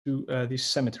next to this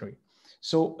cemetery.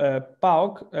 So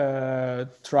PAOK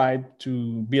tried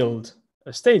to build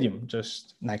a stadium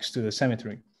just next to the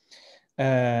cemetery.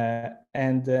 But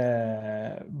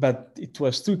it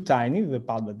was too tiny, the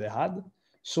part that they had.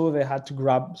 So they had to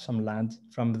grab some land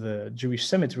from the Jewish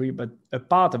cemetery, but a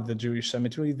part of the Jewish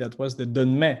cemetery that was the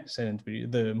Dönme cemetery,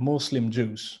 the Muslim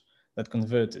Jews that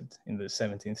converted in the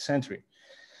 17th century.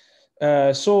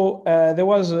 So there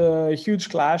was a huge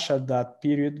clash at that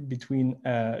period between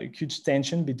a huge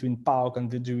tension between PAOK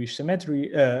and the Jewish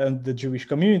cemetery and the Jewish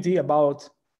community about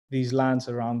these lands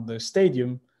around the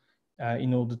stadium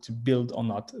in order to build or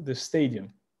not the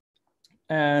stadium.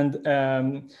 And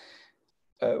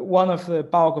one of the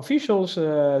PAOK officials,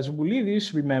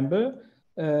 Zouboulidis, remember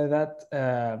that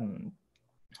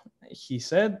he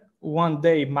said, "One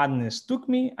day madness took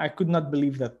me. I could not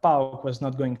believe that PAOK was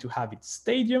not going to have its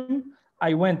stadium.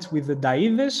 I went with the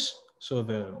Daides, so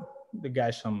the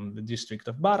guys from the district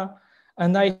of Bara,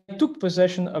 and I took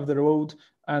possession of the road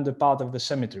and a part of the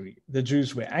cemetery. The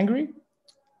Jews were angry.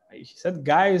 He said,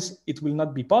 guys, it will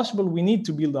not be possible. We need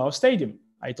to build our stadium,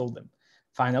 I told them.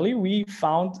 Finally, we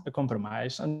found a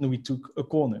compromise and we took a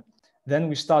corner. Then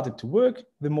we started to work.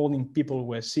 The morning people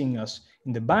were seeing us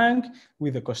in the bank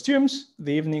with the costumes.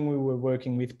 The evening we were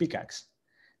working with pickaxe."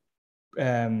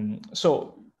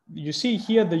 So you see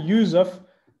here the use of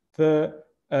the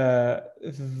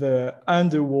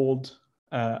underworld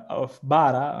of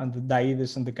Bara and the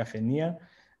Daides and the Kafenia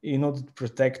in order to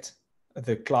protect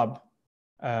the club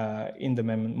in the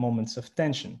moments of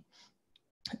tension.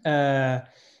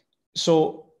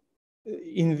 So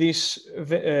in this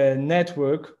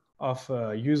network of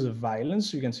use of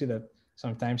violence, you can see that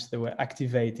sometimes they were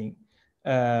activating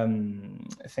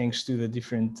thanks to the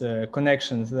different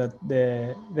connections that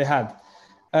they had.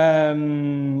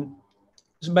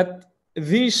 But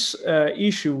this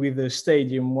issue with the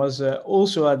stadium was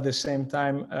also at the same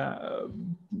time a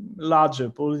larger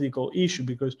political issue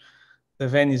because the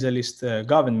Venizelist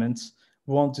governments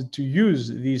wanted to use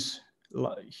this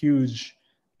huge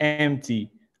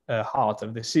empty heart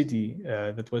of the city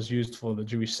that was used for the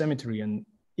Jewish cemetery. And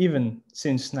even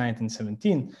since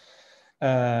 1917,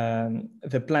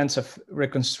 the plans of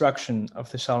reconstruction of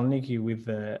Thessaloniki with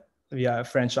the via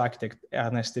French architect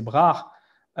Ernest Ebrard,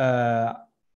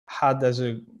 had as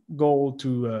a goal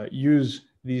to use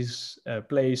this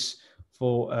place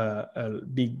for a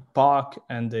big park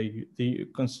and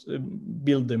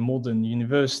build a modern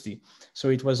university. So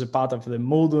it was a part of the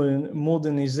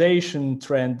modernization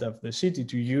trend of the city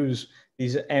to use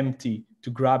to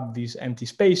grab these empty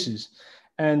spaces.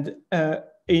 And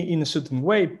in a certain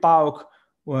way, PAOK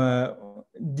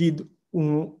did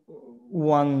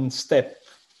one step,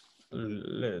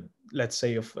 let's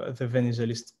say, of the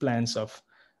Venizelist plans of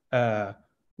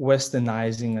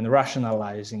westernizing and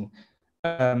rationalizing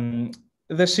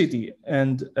the city.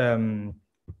 And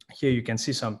here you can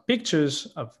see some pictures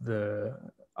of the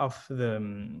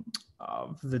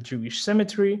Jewish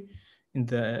cemetery in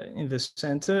the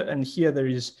center. And here there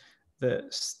is the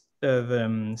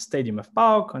Stadium of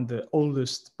PAOK and the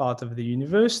oldest part of the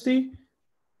university.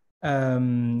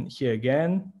 Here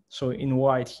again, so in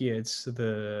white here, it's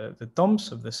the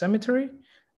tombs of the cemetery.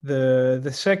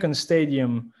 The second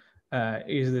stadium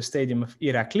is the Stadium of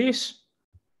Iraklis,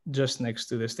 just next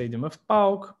to the Stadium of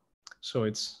PAOK. So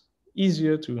it's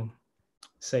easier to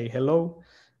say hello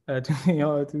to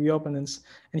the opponents.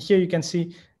 And here you can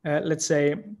see, let's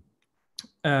say,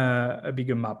 a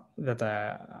bigger map that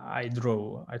I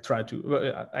drew. I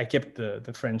kept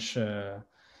the French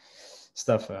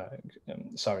stuff,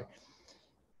 sorry.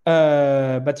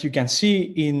 But you can see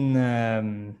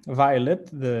in violet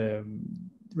the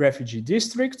refugee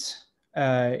districts,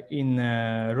 in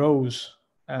rose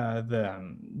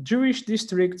the Jewish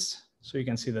districts. So you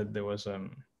can see that there was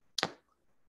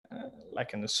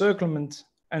like an encirclement,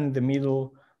 and in the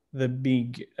middle the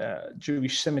big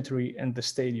Jewish cemetery and the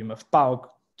Stadium of PAOK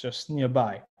just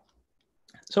nearby.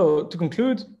 So to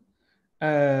conclude,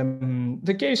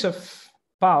 the case of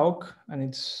PAOK and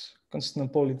its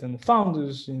Constantinopolitan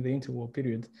founders in the interwar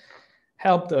period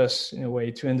helped us in a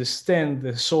way to understand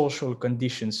the social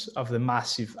conditions of the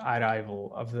massive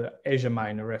arrival of the Asia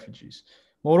Minor refugees.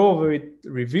 Moreover, it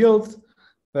revealed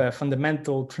the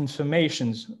fundamental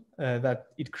transformations that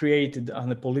it created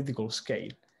on a political scale.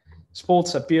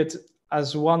 Sports appeared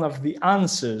as one of the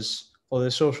answers for the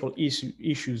social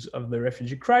issues of the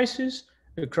refugee crisis,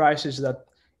 a crisis that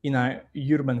in a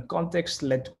urban context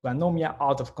led to anomia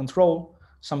out of control,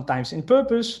 sometimes in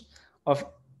purpose, of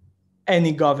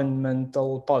any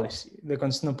governmental policy. The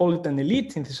Constantinopolitan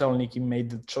elite in Thessaloniki made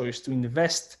the choice to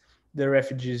invest the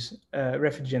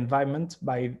refugee environment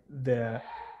by the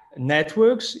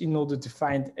networks in order to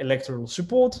find electoral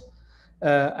support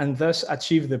and thus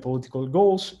achieve the political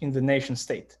goals in the nation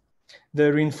state.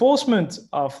 The reinforcement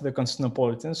of the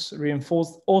Constantinopolitans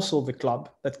reinforced also the club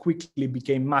that quickly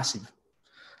became massive.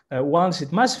 Once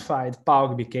it massified,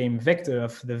 PAOK became vector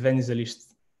of the Venizelist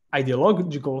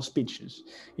ideological speeches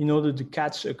in order to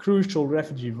catch a crucial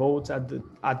refugee vote at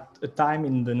a time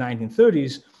in the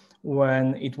 1930s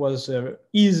when it was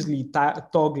easily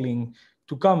toggling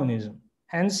to communism.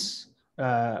 Hence,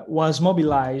 was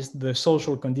mobilized the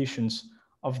social conditions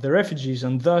of the refugees,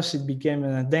 and thus it became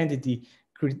an identity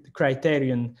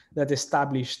criterion that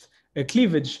established a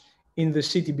cleavage in the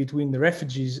city between the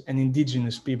refugees and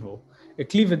indigenous people, a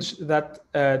cleavage that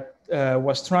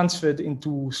was transferred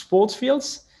into sports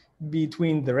fields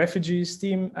between the refugees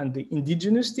team and the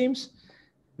indigenous teams.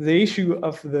 The issue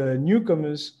of the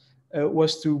newcomers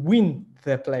was to win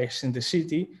their place in the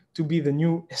city, to be the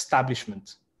new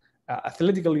establishment,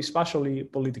 athletically, spatially,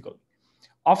 politically,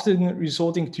 often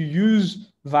resorting to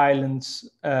use violence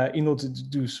in order to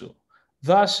do so.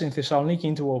 Thus, in Thessaloniki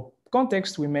interwar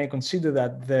context, we may consider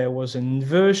that there was an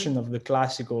inversion of the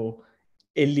classical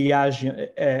Eliasian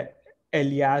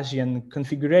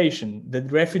configuration. The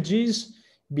refugees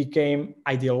became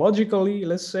ideologically,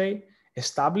 let's say,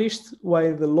 established,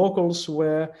 while the locals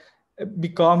were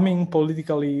becoming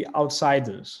politically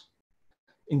outsiders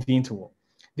in the interwar.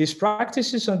 These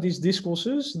practices and these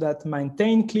discourses that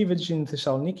maintain cleavage in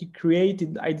Thessaloniki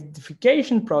created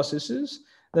identification processes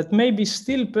that may be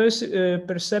still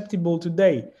perceptible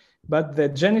today, but the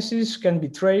genesis can be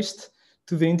traced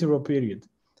to the interwar period.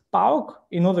 PAOK,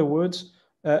 in other words,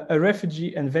 a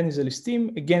refugee and Venizelist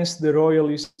team against the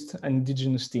royalist and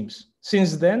indigenous teams.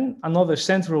 Since then, another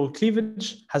central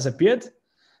cleavage has appeared.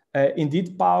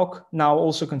 Indeed, PAOK now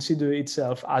also considers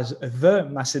itself as the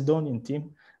Macedonian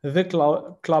team, the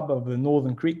club of the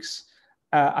Northern Greeks,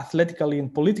 athletically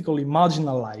and politically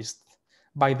marginalized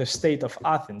by the state of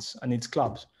Athens and its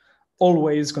clubs,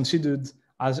 always considered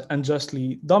as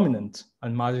unjustly dominant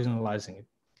and marginalizing it.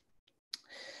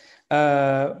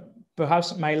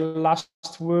 Perhaps my last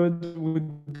word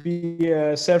would be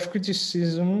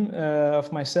self-criticism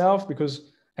of myself,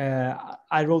 because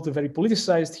I wrote a very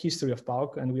politicized history of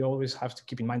PAOK, and we always have to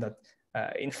keep in mind that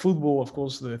in football, of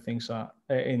course, the things are,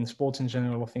 in sports in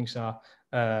general, things are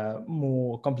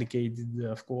more complicated.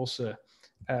 Of course,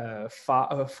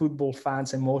 football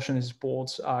fans' emotion in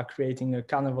sports are creating a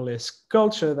carnivalesque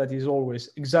culture that is always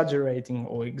exaggerating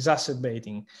or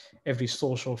exacerbating every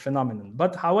social phenomenon.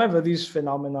 But however, these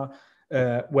phenomena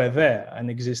were there and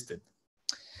existed.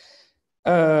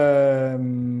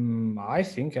 I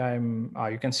think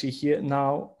you can see here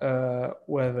now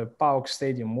where the PAOK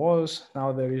stadium was.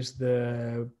 Now there is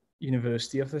the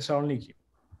University of Thessaloniki.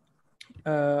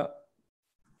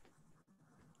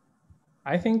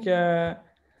 I think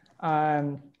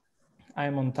I'm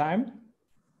on time,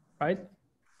 right?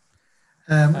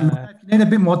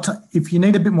 If you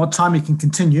need a bit more time, you can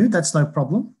continue. That's no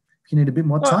problem. If you need a bit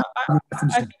more time, I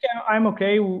think I'm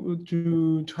okay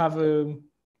to have a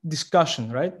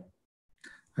discussion, right?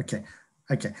 Okay.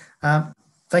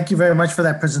 Thank you very much for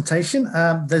that presentation.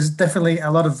 There's definitely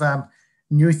a lot of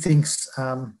new things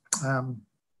I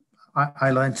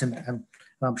learned, and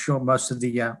I'm sure most of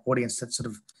the audience that sort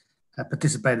of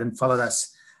participated and followed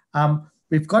us.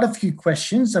 We've got a few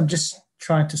questions. I'm just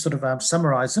trying to sort of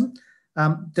summarize them.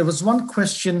 There was one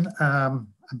question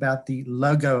about the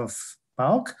logo of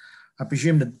PAOK. I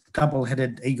presume the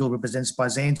double-headed eagle represents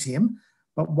Byzantium,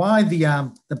 but why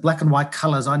the black and white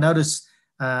colors? I noticed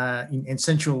in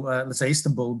central, let's say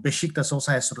Istanbul, Beşiktaş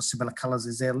also has sort of similar colors.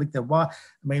 Is there a link there? Why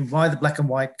the black and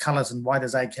white colors, and why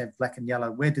does AEK have black and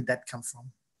yellow? Where did that come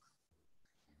from?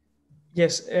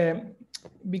 Yes,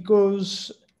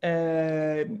 because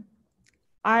AEK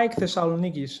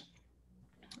Thessaloniki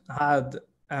had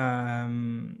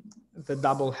the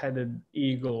double-headed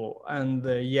eagle and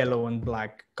the yellow and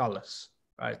black colors,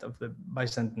 right, of the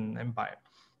Byzantine Empire.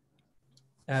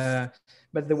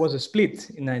 But there was a split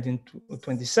in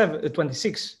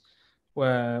 1926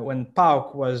 when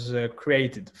PAOK was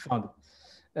founded.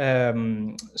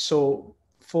 So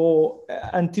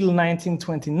until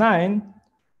 1929,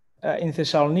 in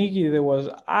Thessaloniki, there was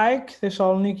AEK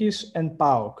Thessaloniki and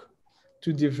PAOK,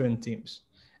 two different teams.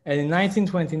 And in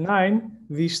 1929,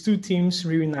 these two teams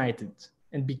reunited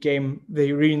and became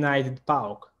the reunited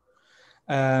PAOK.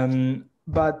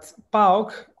 But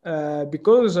PAOK,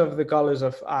 because of the colors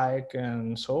of AEK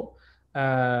and so,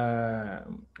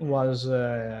 was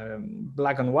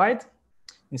black and white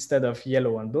instead of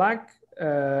yellow and black.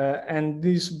 And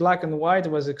this black and white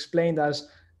was explained as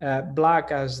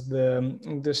black as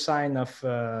the sign of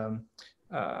how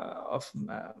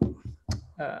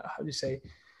do you say?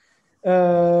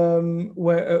 For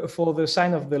the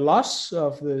sign of the loss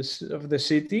of the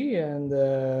city and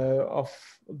of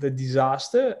the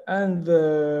disaster, and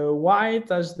the white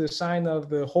as the sign of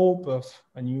the hope of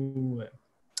a new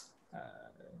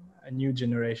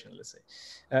generation, let's say,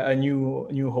 a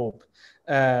new hope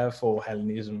for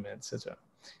Hellenism, etc.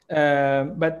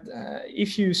 But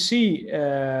if you see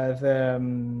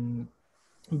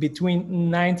between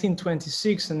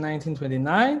 1926 and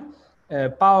 1929,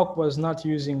 PAOK was not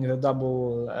using the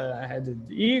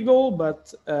double-headed eagle,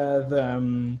 but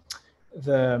the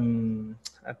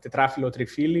tetrafilo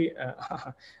trifili.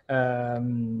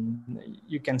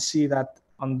 You can see that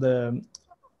on the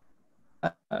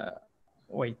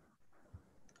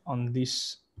on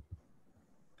this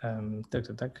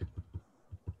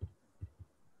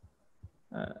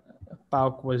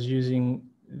PAOK was using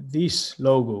this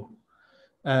logo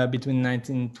between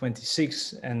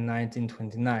 1926 and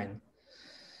 1929.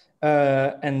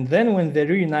 And then when they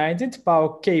reunited,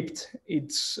 PAOK kept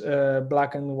its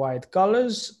black and white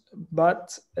colors,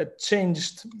 but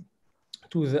changed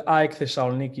to the AEK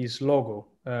Thessaloniki's logo,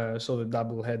 so the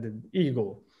double-headed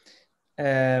eagle.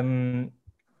 It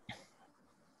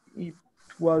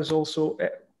was also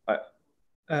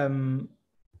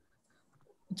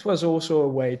a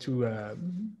way to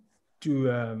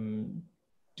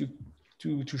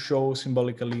show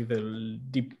symbolically the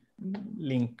deep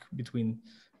link between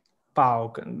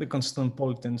PAOK and the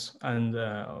Constantinopolitans and,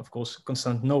 of course,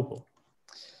 Constantinople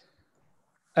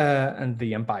and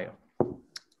the empire.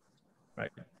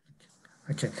 Right.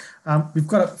 Okay. We've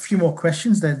got a few more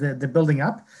questions. They're building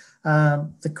up.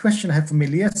 The question I have from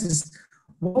Elias is,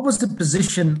 what was the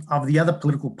position of the other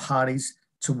political parties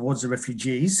towards the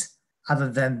refugees other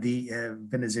than the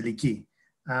Venizeliki?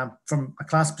 From a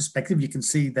class perspective, you can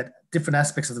see that different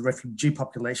aspects of the refugee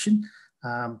population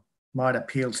might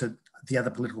appeal to the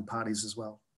other political parties as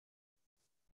well.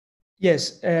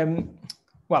 Yes.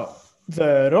 Well,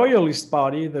 the Royalist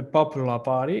Party, the Popular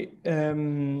Party,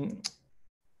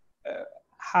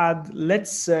 had,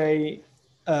 let's say,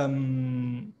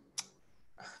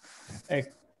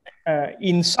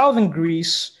 in southern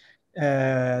Greece,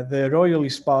 the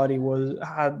Royalist Party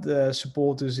had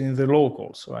supporters in the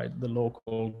locals, right? The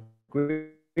local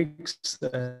Greeks.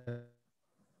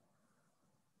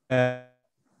 Were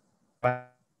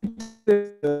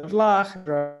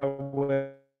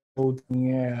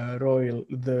voting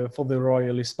for the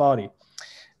Royalist Party.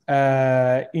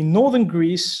 In northern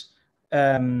Greece,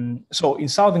 so in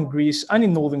southern Greece and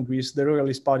in northern Greece, the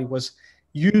Royalist Party was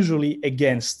usually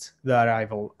against the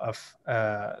arrival of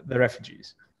the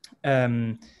refugees.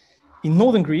 In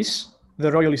northern Greece,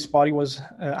 the Royalist Party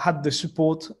had the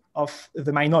support of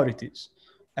the minorities,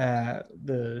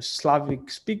 the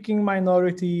Slavic-speaking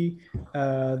minority,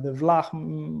 the Vlach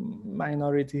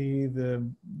minority,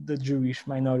 the Jewish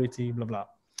minority, blah blah,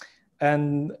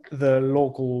 and the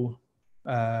local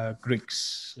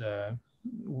Greeks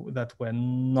that were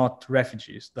not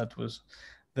refugees. That was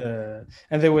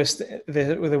and they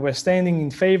were standing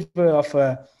in favor of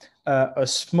a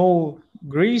small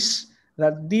Greece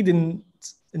that didn't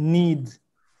need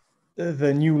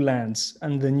the new lands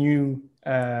and the new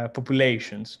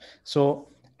populations. So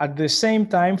at the same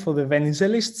time, for the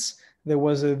Venizelists, there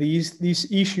was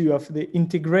this issue of the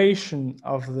integration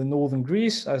of the northern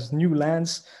Greece as new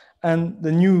lands and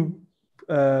the new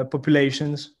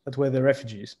populations that were the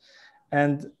refugees.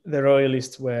 And the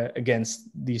Royalists were against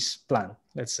this plan,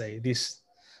 let's say.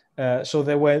 So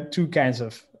there were two kinds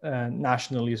of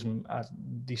nationalism at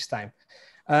this time.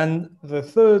 And the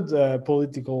third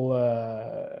political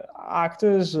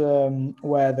actors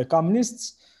were the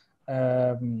communists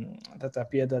that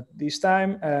appeared at this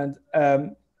time. And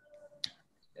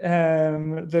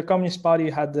the Communist Party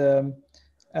had,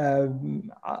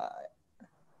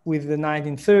 with the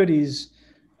 1930s,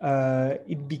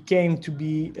 it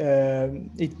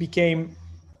became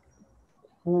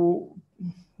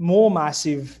more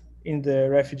massive in the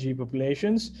refugee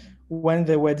populations when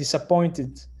they were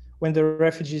disappointed, when the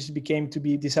refugees became to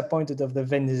be disappointed of the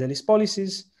Venizelist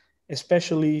policies,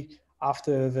 especially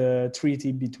after the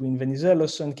treaty between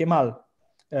Venizelos and Kemal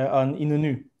on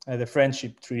Inonu, the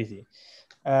friendship treaty.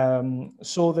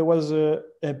 So there was a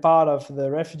part of the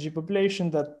refugee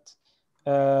population that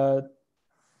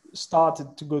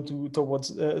started to go towards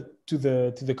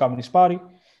the Communist Party,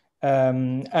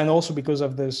 and also because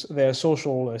of their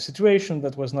social situation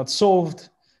that was not solved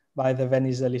by the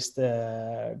Venizelist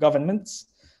governments.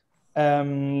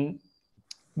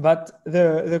 But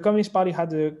the Communist Party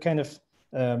had a kind of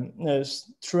a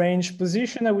strange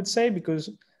position, I would say, because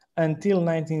until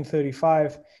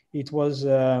 1935, it was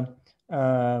the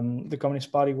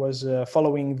Communist Party was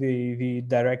following the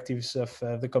directives of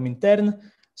the Comintern.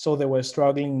 So they were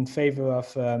struggling in favor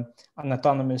of an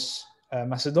autonomous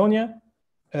Macedonia.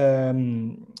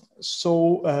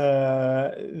 So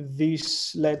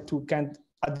this led to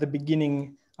at the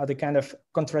beginning a kind of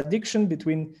contradiction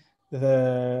between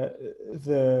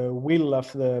the will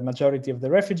of the majority of the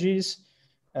refugees,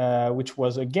 which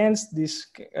was against this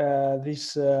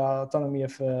autonomy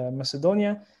of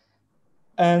Macedonia,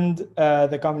 and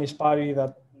the Communist Party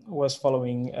that was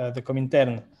following the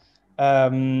Comintern.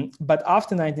 But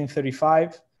after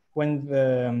 1935, when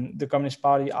the Communist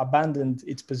Party abandoned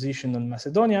its position on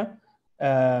Macedonia,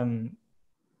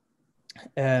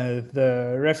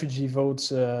 the refugee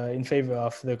votes in favor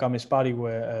of the Communist Party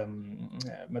were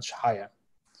much higher,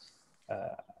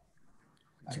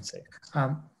 I'd say.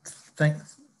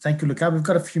 Thank you, Lukas. We've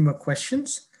got a few more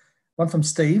questions. One from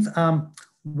Steve.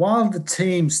 While the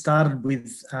team started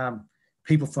with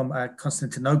people from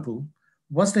Constantinople,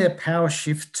 was there a power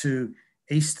shift to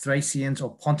East Thracians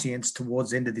or Pontians towards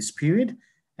the end of this period?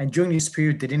 And during this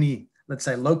period, did any, let's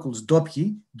say, locals,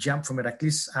 Dopi, jump from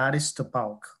Heraklis, Aris to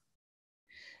PAOK?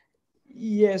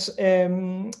 Yes,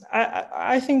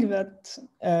 I think that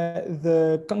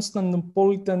the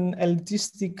Constantinopolitan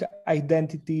elitistic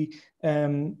identity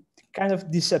kind of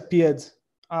disappeared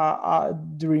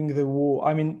during the war.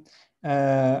 I mean,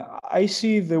 I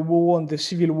see the war and the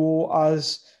civil war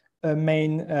as a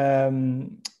main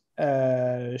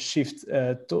shift.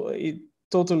 It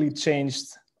totally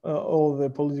changed all the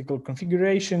political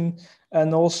configuration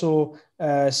and also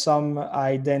some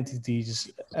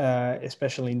identities,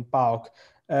 especially in PAOK.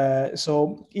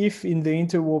 So if in the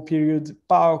interwar period,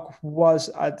 PAOK was,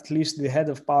 at least the head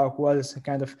of PAOK was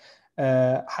kind of,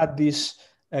 had this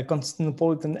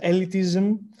Constantinopolitan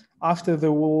elitism. After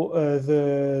the war,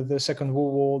 the Second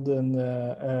World War and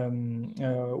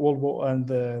World War and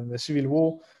the Civil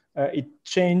War, it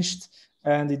changed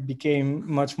and it became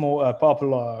much more a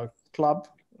popular club.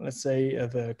 Let's say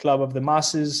the club of the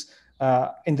masses.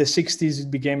 In the 60s,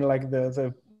 it became like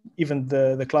even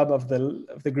the club of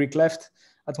the Greek left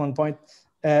at one point,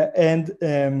 and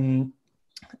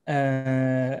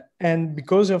And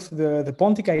because of the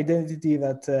Pontic identity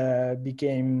that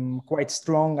became quite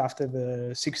strong after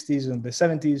the 60s and the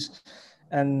 70s,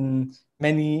 and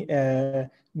many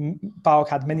PAOK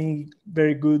had many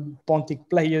very good Pontic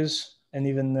players, and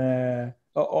even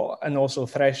and also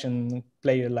Thracian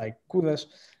player like Koudas.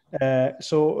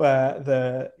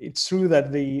 It's true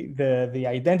that the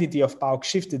identity of PAOK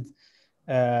shifted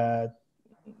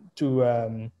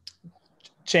to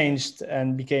changed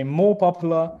and became more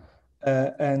popular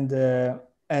and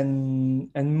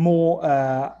more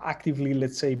actively,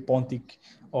 let's say, Pontic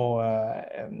or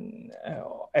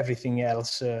everything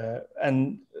else,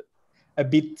 and a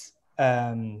bit.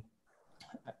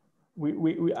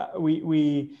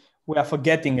 We are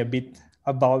forgetting a bit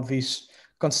about this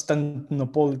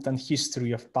Constantinopolitan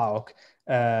history of PAOK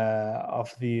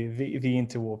of the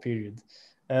interwar period.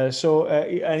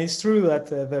 And it's true that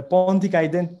the Pontic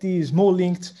identity is more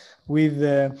linked with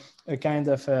a kind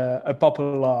of a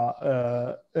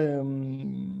popular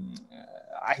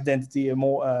identity, a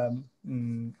more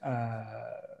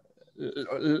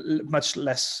much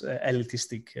less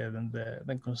elitistic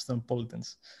than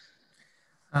Constantinopolitans.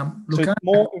 So it's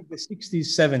more in the 60s,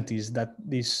 70s that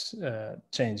this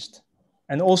changed.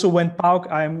 And also when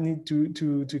PAOK, I need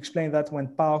to explain that when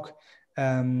PAOK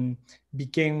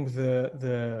became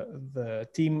the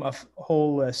team of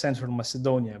whole Central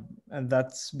Macedonia, and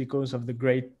that's because of the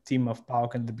great team of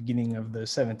PAOK at the beginning of the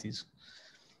 70s.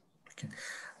 Okay.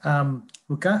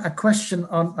 Lukas, a question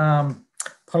on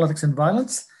politics and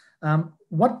violence.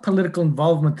 What political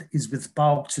involvement is with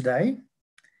PAOK today,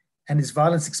 and is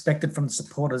violence expected from the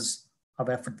supporters of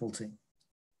our football team?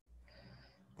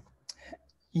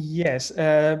 Yes.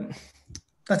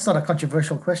 That's not a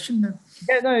controversial question. No?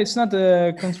 Yeah, no, it's not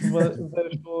a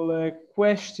controversial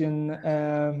question.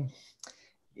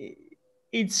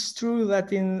 It's true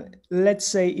that let's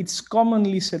say, it's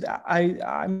commonly said.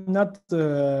 I'm not.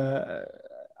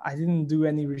 I didn't do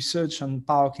any research on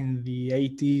PAOK in the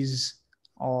 80s,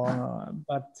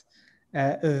 but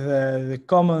the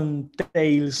common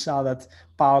tales are that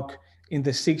PAOK in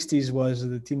the 60s was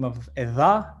the team of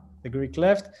Edha, the Greek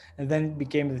left, and then it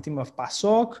became the team of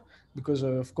PASOK, because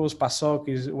of course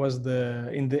PASOK was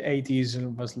in the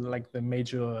 80s was like the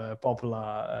major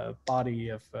popular party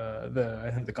of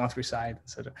the countryside,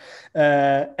 etc.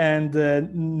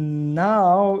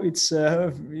 Now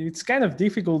it's kind of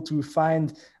difficult to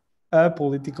find a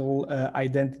political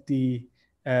identity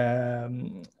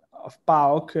of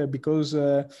PAOK because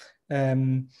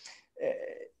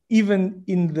even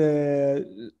in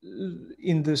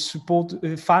the support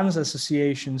fans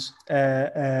associations,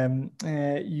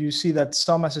 you see that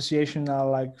some associations are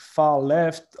like far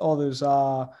left, others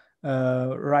are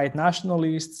right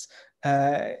nationalists,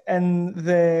 and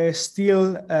they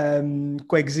still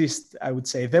coexist. I would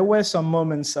say there were some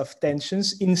moments of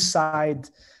tensions inside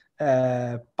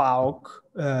PAOK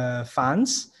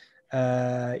fans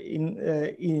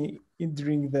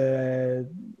during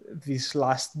these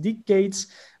last decades,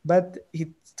 but it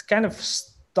kind of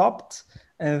stopped,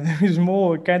 and there is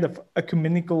more kind of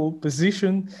ecumenical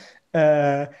position,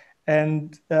 and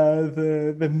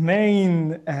the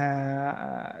main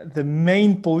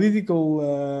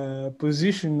political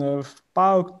position of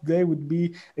PAOK today would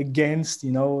be against,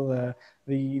 the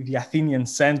Athenian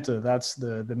center. That's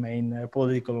the main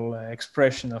political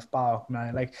expression of PAOK.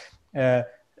 Like,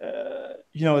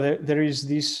 there is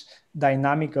this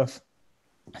dynamic of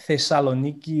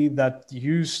Thessaloniki that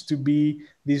used to be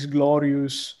this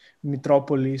glorious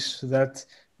metropolis that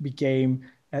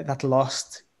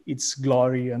lost its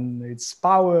glory and its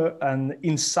power, and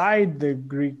inside the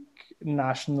Greek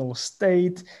national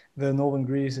state, the northern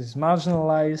Greece is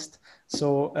marginalized.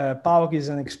 So PAOK is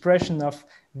an expression of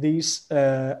this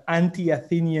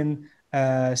anti-Athenian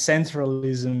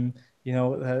centralism,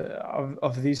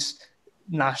 of this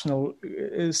national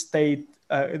state,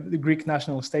 the Greek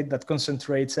national state that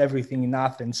concentrates everything in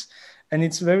Athens. And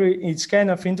it's kind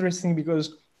of interesting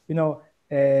because,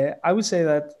 I would say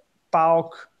that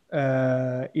PAOK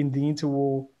in the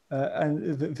interwar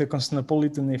and the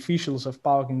Constantinopolitan officials of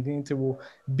PAOK in the interwar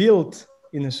built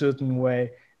in a certain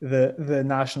way the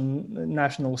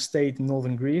national state in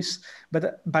northern Greece,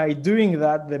 but by doing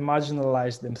that they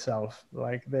marginalized themselves.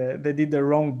 Like they did the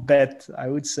wrong bet, I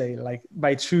would say, like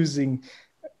by choosing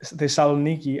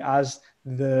Thessaloniki as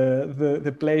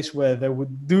the place where they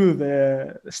would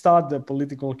start the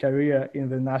political career in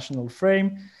the national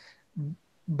frame.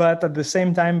 But at the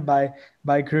same time, by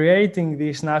creating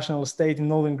this national state in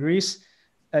northern Greece,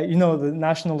 the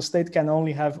national state can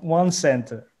only have one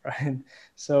center, right?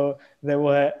 So they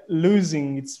were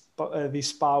losing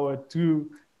this power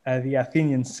to the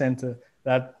Athenian center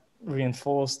that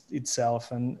reinforced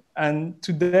itself, and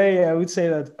today I would say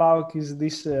that PAOK is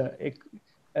this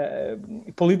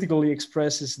politically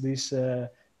expresses this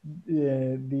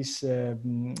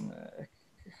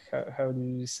how do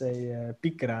you say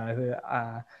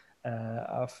pikra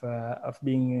of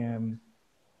being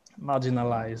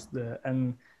marginalized,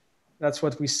 and that's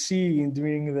what we see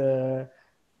during the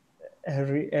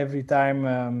every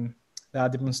time there are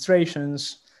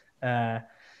demonstrations,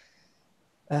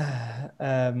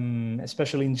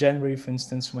 especially in January, for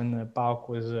instance, when PAOK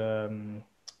was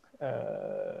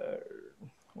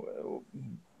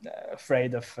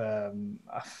afraid of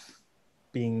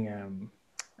being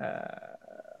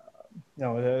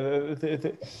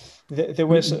there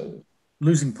was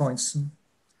losing points.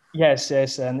 Yes,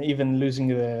 and even losing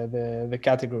the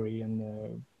category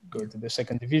and go to the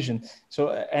second division. So,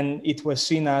 and it was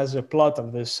seen as a plot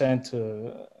of the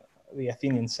center, the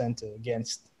Athenian center,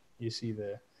 against, you see,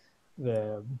 the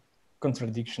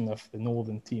contradiction of the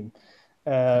northern team,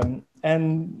 and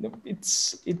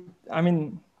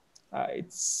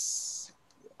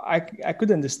I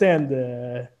could understand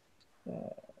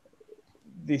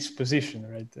this position,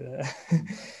 right?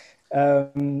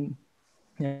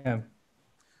 Yeah.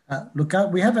 Lukas,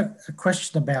 we have a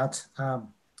question about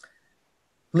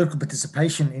political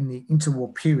participation in the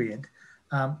interwar period.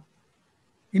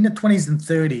 In the 20s and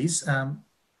 30s,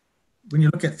 when you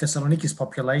look at Thessaloniki's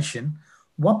population,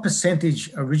 what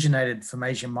percentage originated from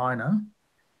Asia Minor,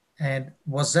 and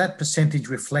was that percentage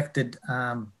reflected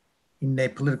in their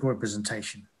political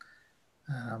representation?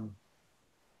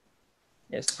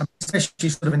 Yes. Especially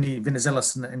sort of in the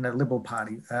Venizelist in the Liberal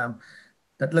Party,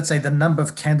 that let's say the number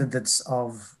of candidates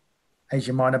of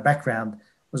Asia Minor background,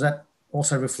 was that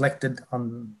also reflected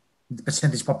on the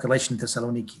percentage population in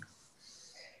Thessaloniki?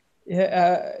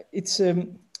 Yeah,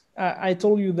 I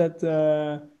told you that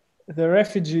the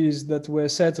refugees that were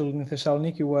settled in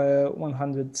Thessaloniki were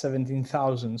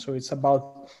 117,000. So it's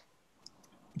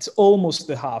almost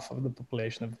the half of the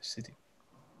population of the city.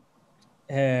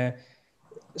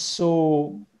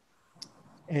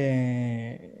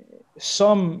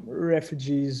 Some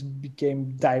refugees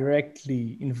became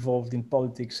directly involved in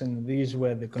politics, and these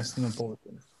were the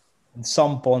Constantinopolitans, and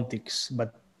some Pontics,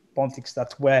 but Pontics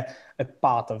that were a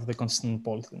part of the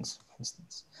Constantinopolitans, for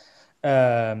instance.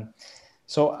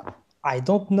 So I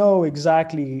don't know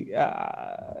exactly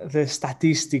the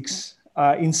statistics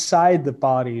inside the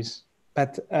parties,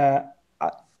 but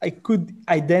I could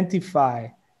identify,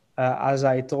 as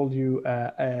I told you,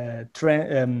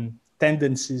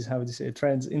 tendencies, how to say,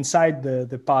 trends inside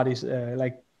the parties,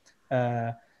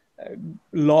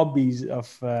 lobbies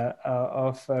of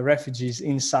refugees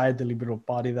inside the Liberal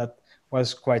Party that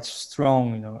was quite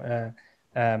strong,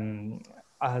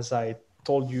 as I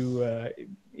told you,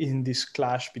 in this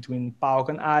clash between PAOK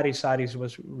and Aris. Aris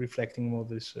was reflecting more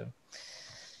this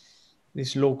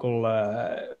local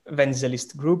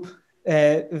Venizelist group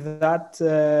that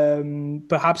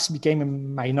perhaps became a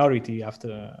minority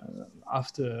after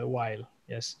a while.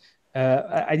 Yes.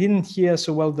 I didn't hear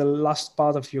so well the last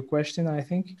part of your question, I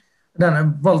think.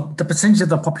 No. Well, the percentage of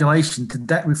the population, did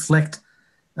that reflect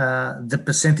the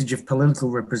percentage of political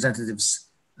representatives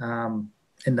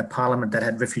in the parliament that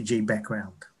had refugee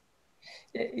background?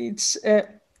 It's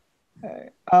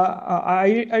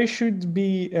I should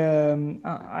be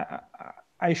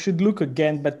I should look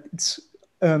again, but it's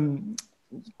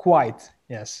quite,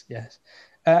 yes.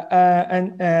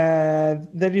 And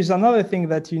there is another thing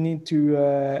that you need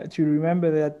to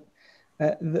remember, that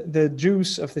the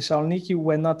Jews of Thessaloniki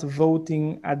were not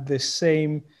voting at the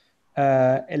same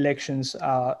elections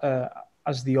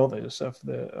as the others as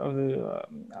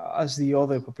the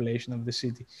other population of the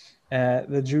city.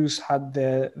 The Jews had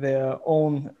their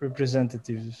own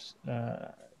representatives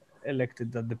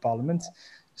elected at the parliament,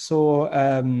 so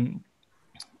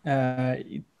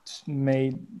it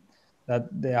made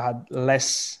that they had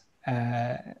less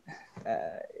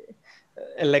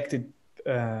elected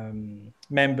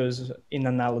members in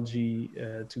analogy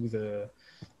to the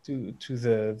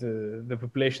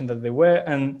population that they were.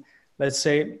 And let's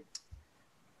say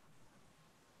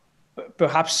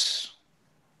perhaps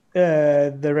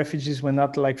the refugees were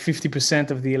not like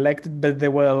 50% of the elected, but they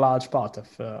were a large part of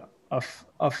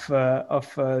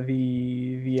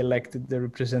the elected, the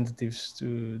representatives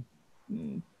to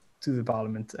the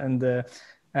parliament. And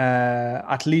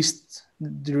at least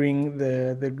during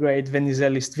the great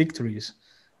Venizelist victories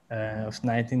of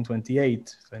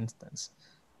 1928, for instance,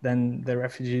 then the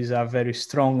refugees are very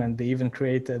strong, and they even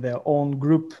created their own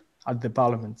group at the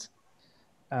parliament.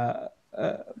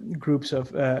 groups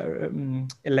of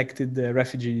elected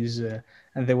refugees,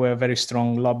 and there were a very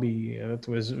strong lobby that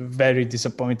was very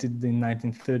disappointed in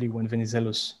 1930 when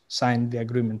Venizelos signed the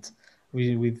agreement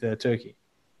with Turkey.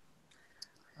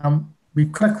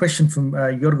 We've got a question from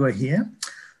Yorgo here.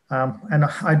 And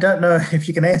I don't know if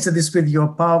you can answer this with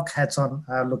your PAOK hats on,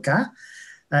 Luka.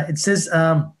 It says,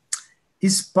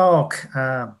 is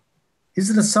PAOK, is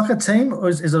it a soccer team, or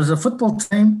is it a football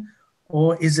team,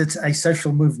 or is it a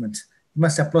social movement?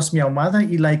 Mas aplos minha almada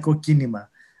e laiko kinima.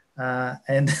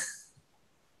 And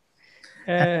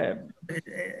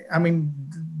I mean,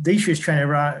 the issue is trying to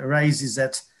raise is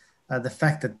that the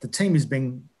fact that the team is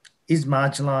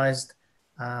marginalized,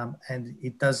 and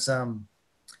it does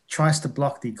tries to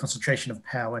block the concentration of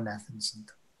power in Athens.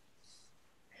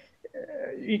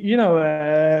 You know,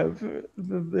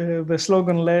 the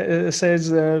slogan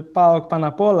says PAOK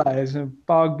Panapola, is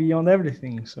PAOK beyond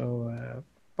everything. So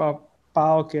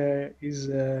PAOK is,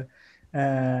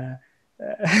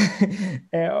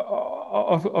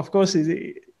 of course,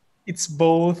 it's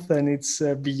both, and it's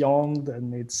beyond,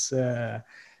 and it's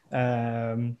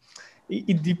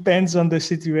it depends on the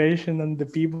situation and the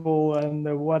people and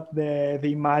what they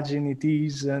imagine it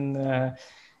is. And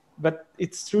but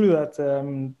it's true that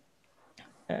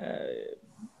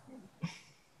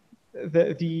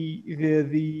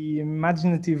the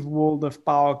imaginative world of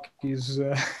PAOK is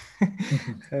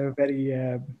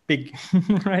very big,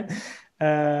 right?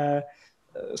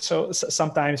 So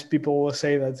sometimes people will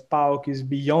say that PAOK is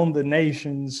beyond the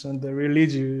nations and the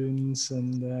religions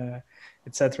and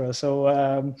etc. So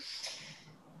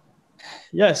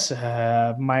yes,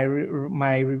 my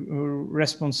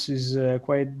response is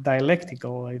quite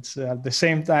dialectical. It's at the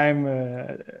same time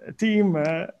a team,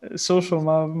 a social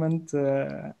movement,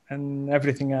 and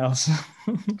everything else.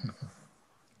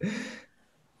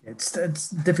 It's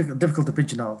difficult to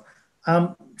pigeonhole.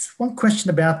 One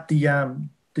question about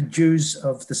the Jews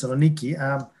of Thessaloniki.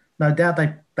 No doubt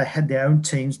they had their own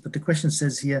teams, but the question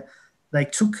says here, they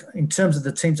took, in terms of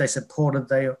the teams they supported,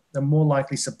 they more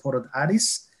likely supported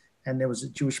Aris, and there was a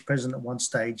Jewish president at one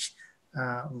stage,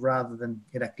 rather than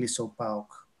Iraklis or PAOK.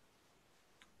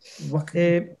 What can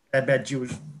you say about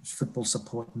Jewish football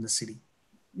support in the city?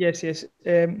 Yes.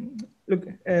 Look,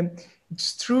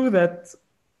 it's true that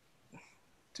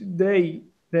today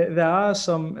there are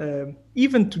some,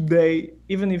 even today,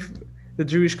 even if the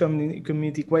Jewish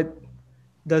community quite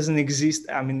doesn't exist.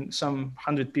 I mean, some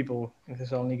 100 people in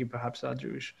Thessaloniki perhaps are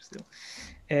Jewish still.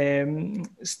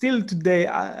 Still today,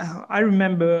 I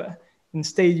remember in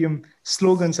stadium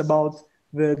slogans about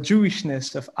the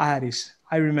Jewishness of Aris.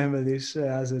 I remember this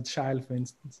as a child, for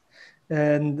instance.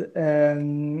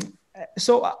 And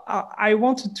so I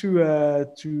wanted to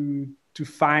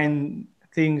find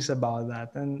things about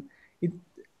that, and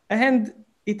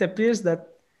it appears that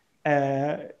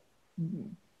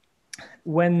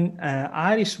when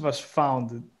Aris was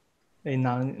founded in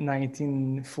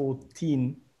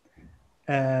 1914,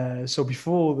 so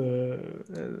before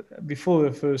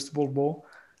the First World War,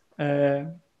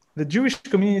 the Jewish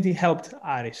community helped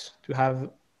Aris to have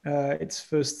its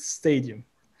first stadium.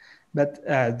 But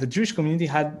the Jewish community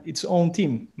had its own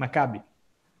team, Maccabi.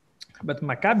 But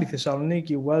Maccabi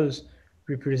Thessaloniki was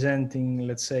representing,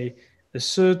 let's say, a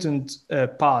certain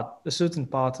part,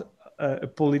 a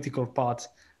political part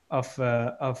of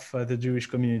the Jewish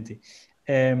community.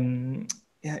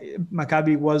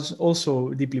 Maccabi was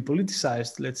also deeply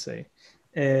politicized, let's say,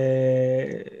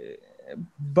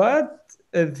 but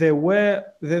there were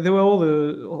all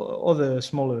the other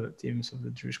smaller teams of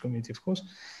the Jewish community, of course.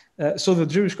 So the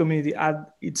Jewish community had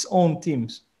its own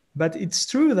teams, but it's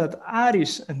true that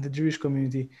Aris and the Jewish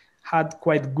community had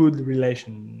quite good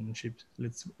relationships,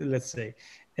 let's say.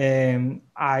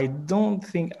 I don't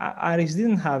think Aris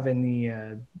didn't have any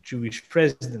Jewish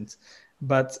president,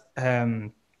 but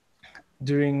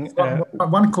during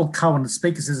one called Cohen. The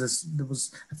speaker says there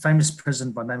was a famous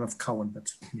president by the name of Cohen,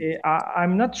 but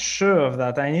I'm not sure of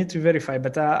that. I need to verify,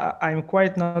 but I'm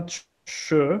quite not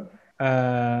sure.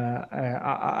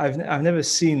 I've never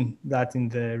seen that in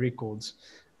the records.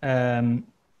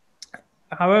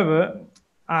 However,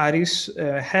 Aris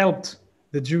helped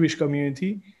the Jewish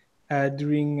community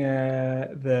during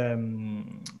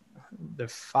the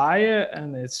fire,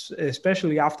 and it's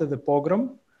especially after the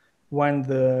pogrom, when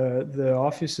the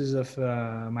offices of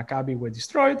Maccabi were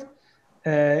destroyed,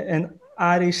 and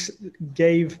Aris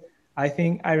gave, I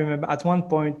think I remember at one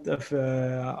point of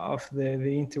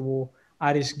the interwar,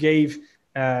 Aris gave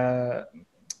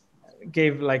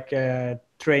like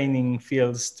training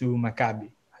fields to Maccabi.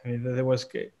 I mean, there was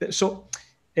so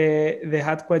they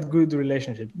had quite good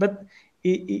relationship. But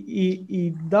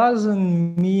it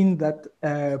doesn't mean that,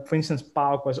 for instance,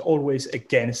 PAOK was always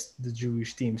against the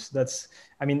Jewish teams.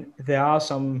 I mean, there are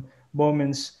some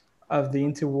moments of the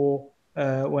interwar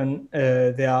when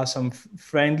there are some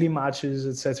friendly matches,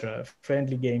 etc.,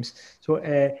 friendly games. So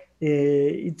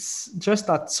it's just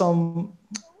at some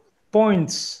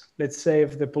points, let's say,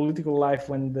 of the political life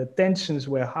when the tensions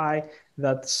were high,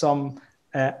 that some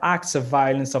acts of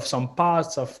violence of some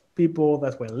parts of people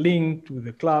that were linked with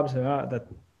the clubs that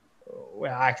were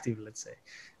active, let's say.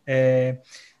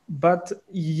 But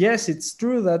yes, it's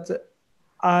true that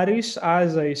Aris,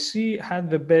 as I see, had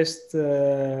the best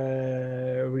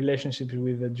relationships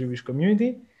with the Jewish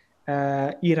community.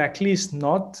 Iraklis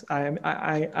not.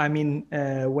 I mean,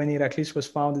 when Iraklis was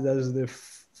founded as the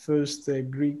first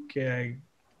Greek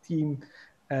team,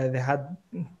 they had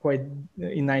quite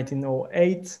in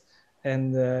 1908,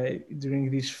 and during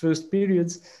these first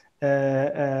periods,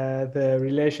 the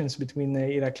relations between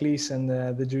Iraklis and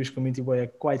the Jewish community were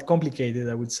quite complicated,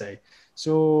 I would say.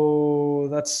 So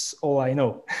that's all I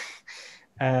know.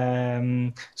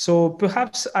 So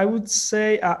perhaps I would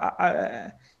say,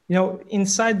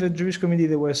 inside the Jewish community,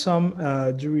 there were some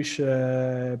Jewish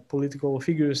political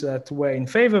figures that were in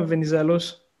favor of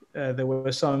Venizelos. There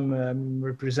were some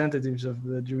representatives of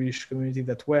the Jewish community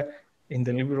that were in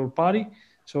the Liberal Party.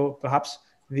 So perhaps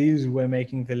these were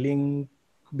making the link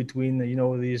between,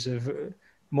 these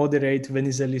moderate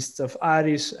Venizelists of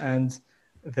Aris and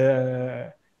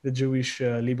the Jewish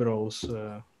liberals.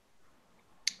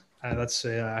 That's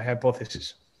a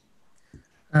hypothesis.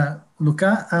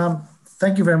 Luca,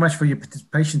 thank you very much for your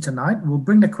participation tonight. We'll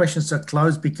bring the questions to a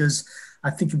close because I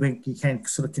think you can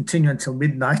sort of continue until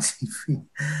midnight.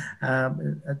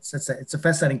 It's a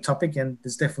fascinating topic, and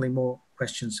there's definitely more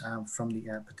questions from the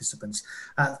participants.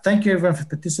 Thank you, everyone, for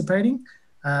participating.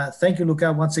 Thank you,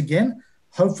 Luca, once again.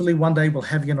 Hopefully one day we'll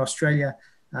have you in Australia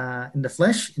in the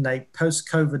flesh, in a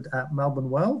post-COVID Melbourne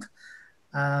world.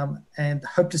 And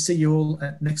hope to see you all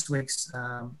at next week's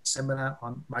seminar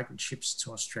on migrant ships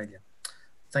to Australia.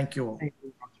 Thank you all. Thank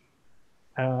you.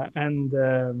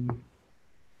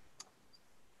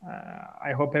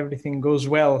 I hope everything goes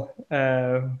well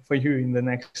for you in the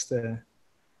next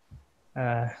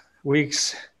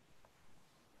weeks.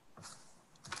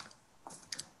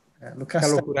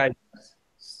 Lukas,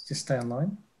 just stay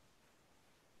online.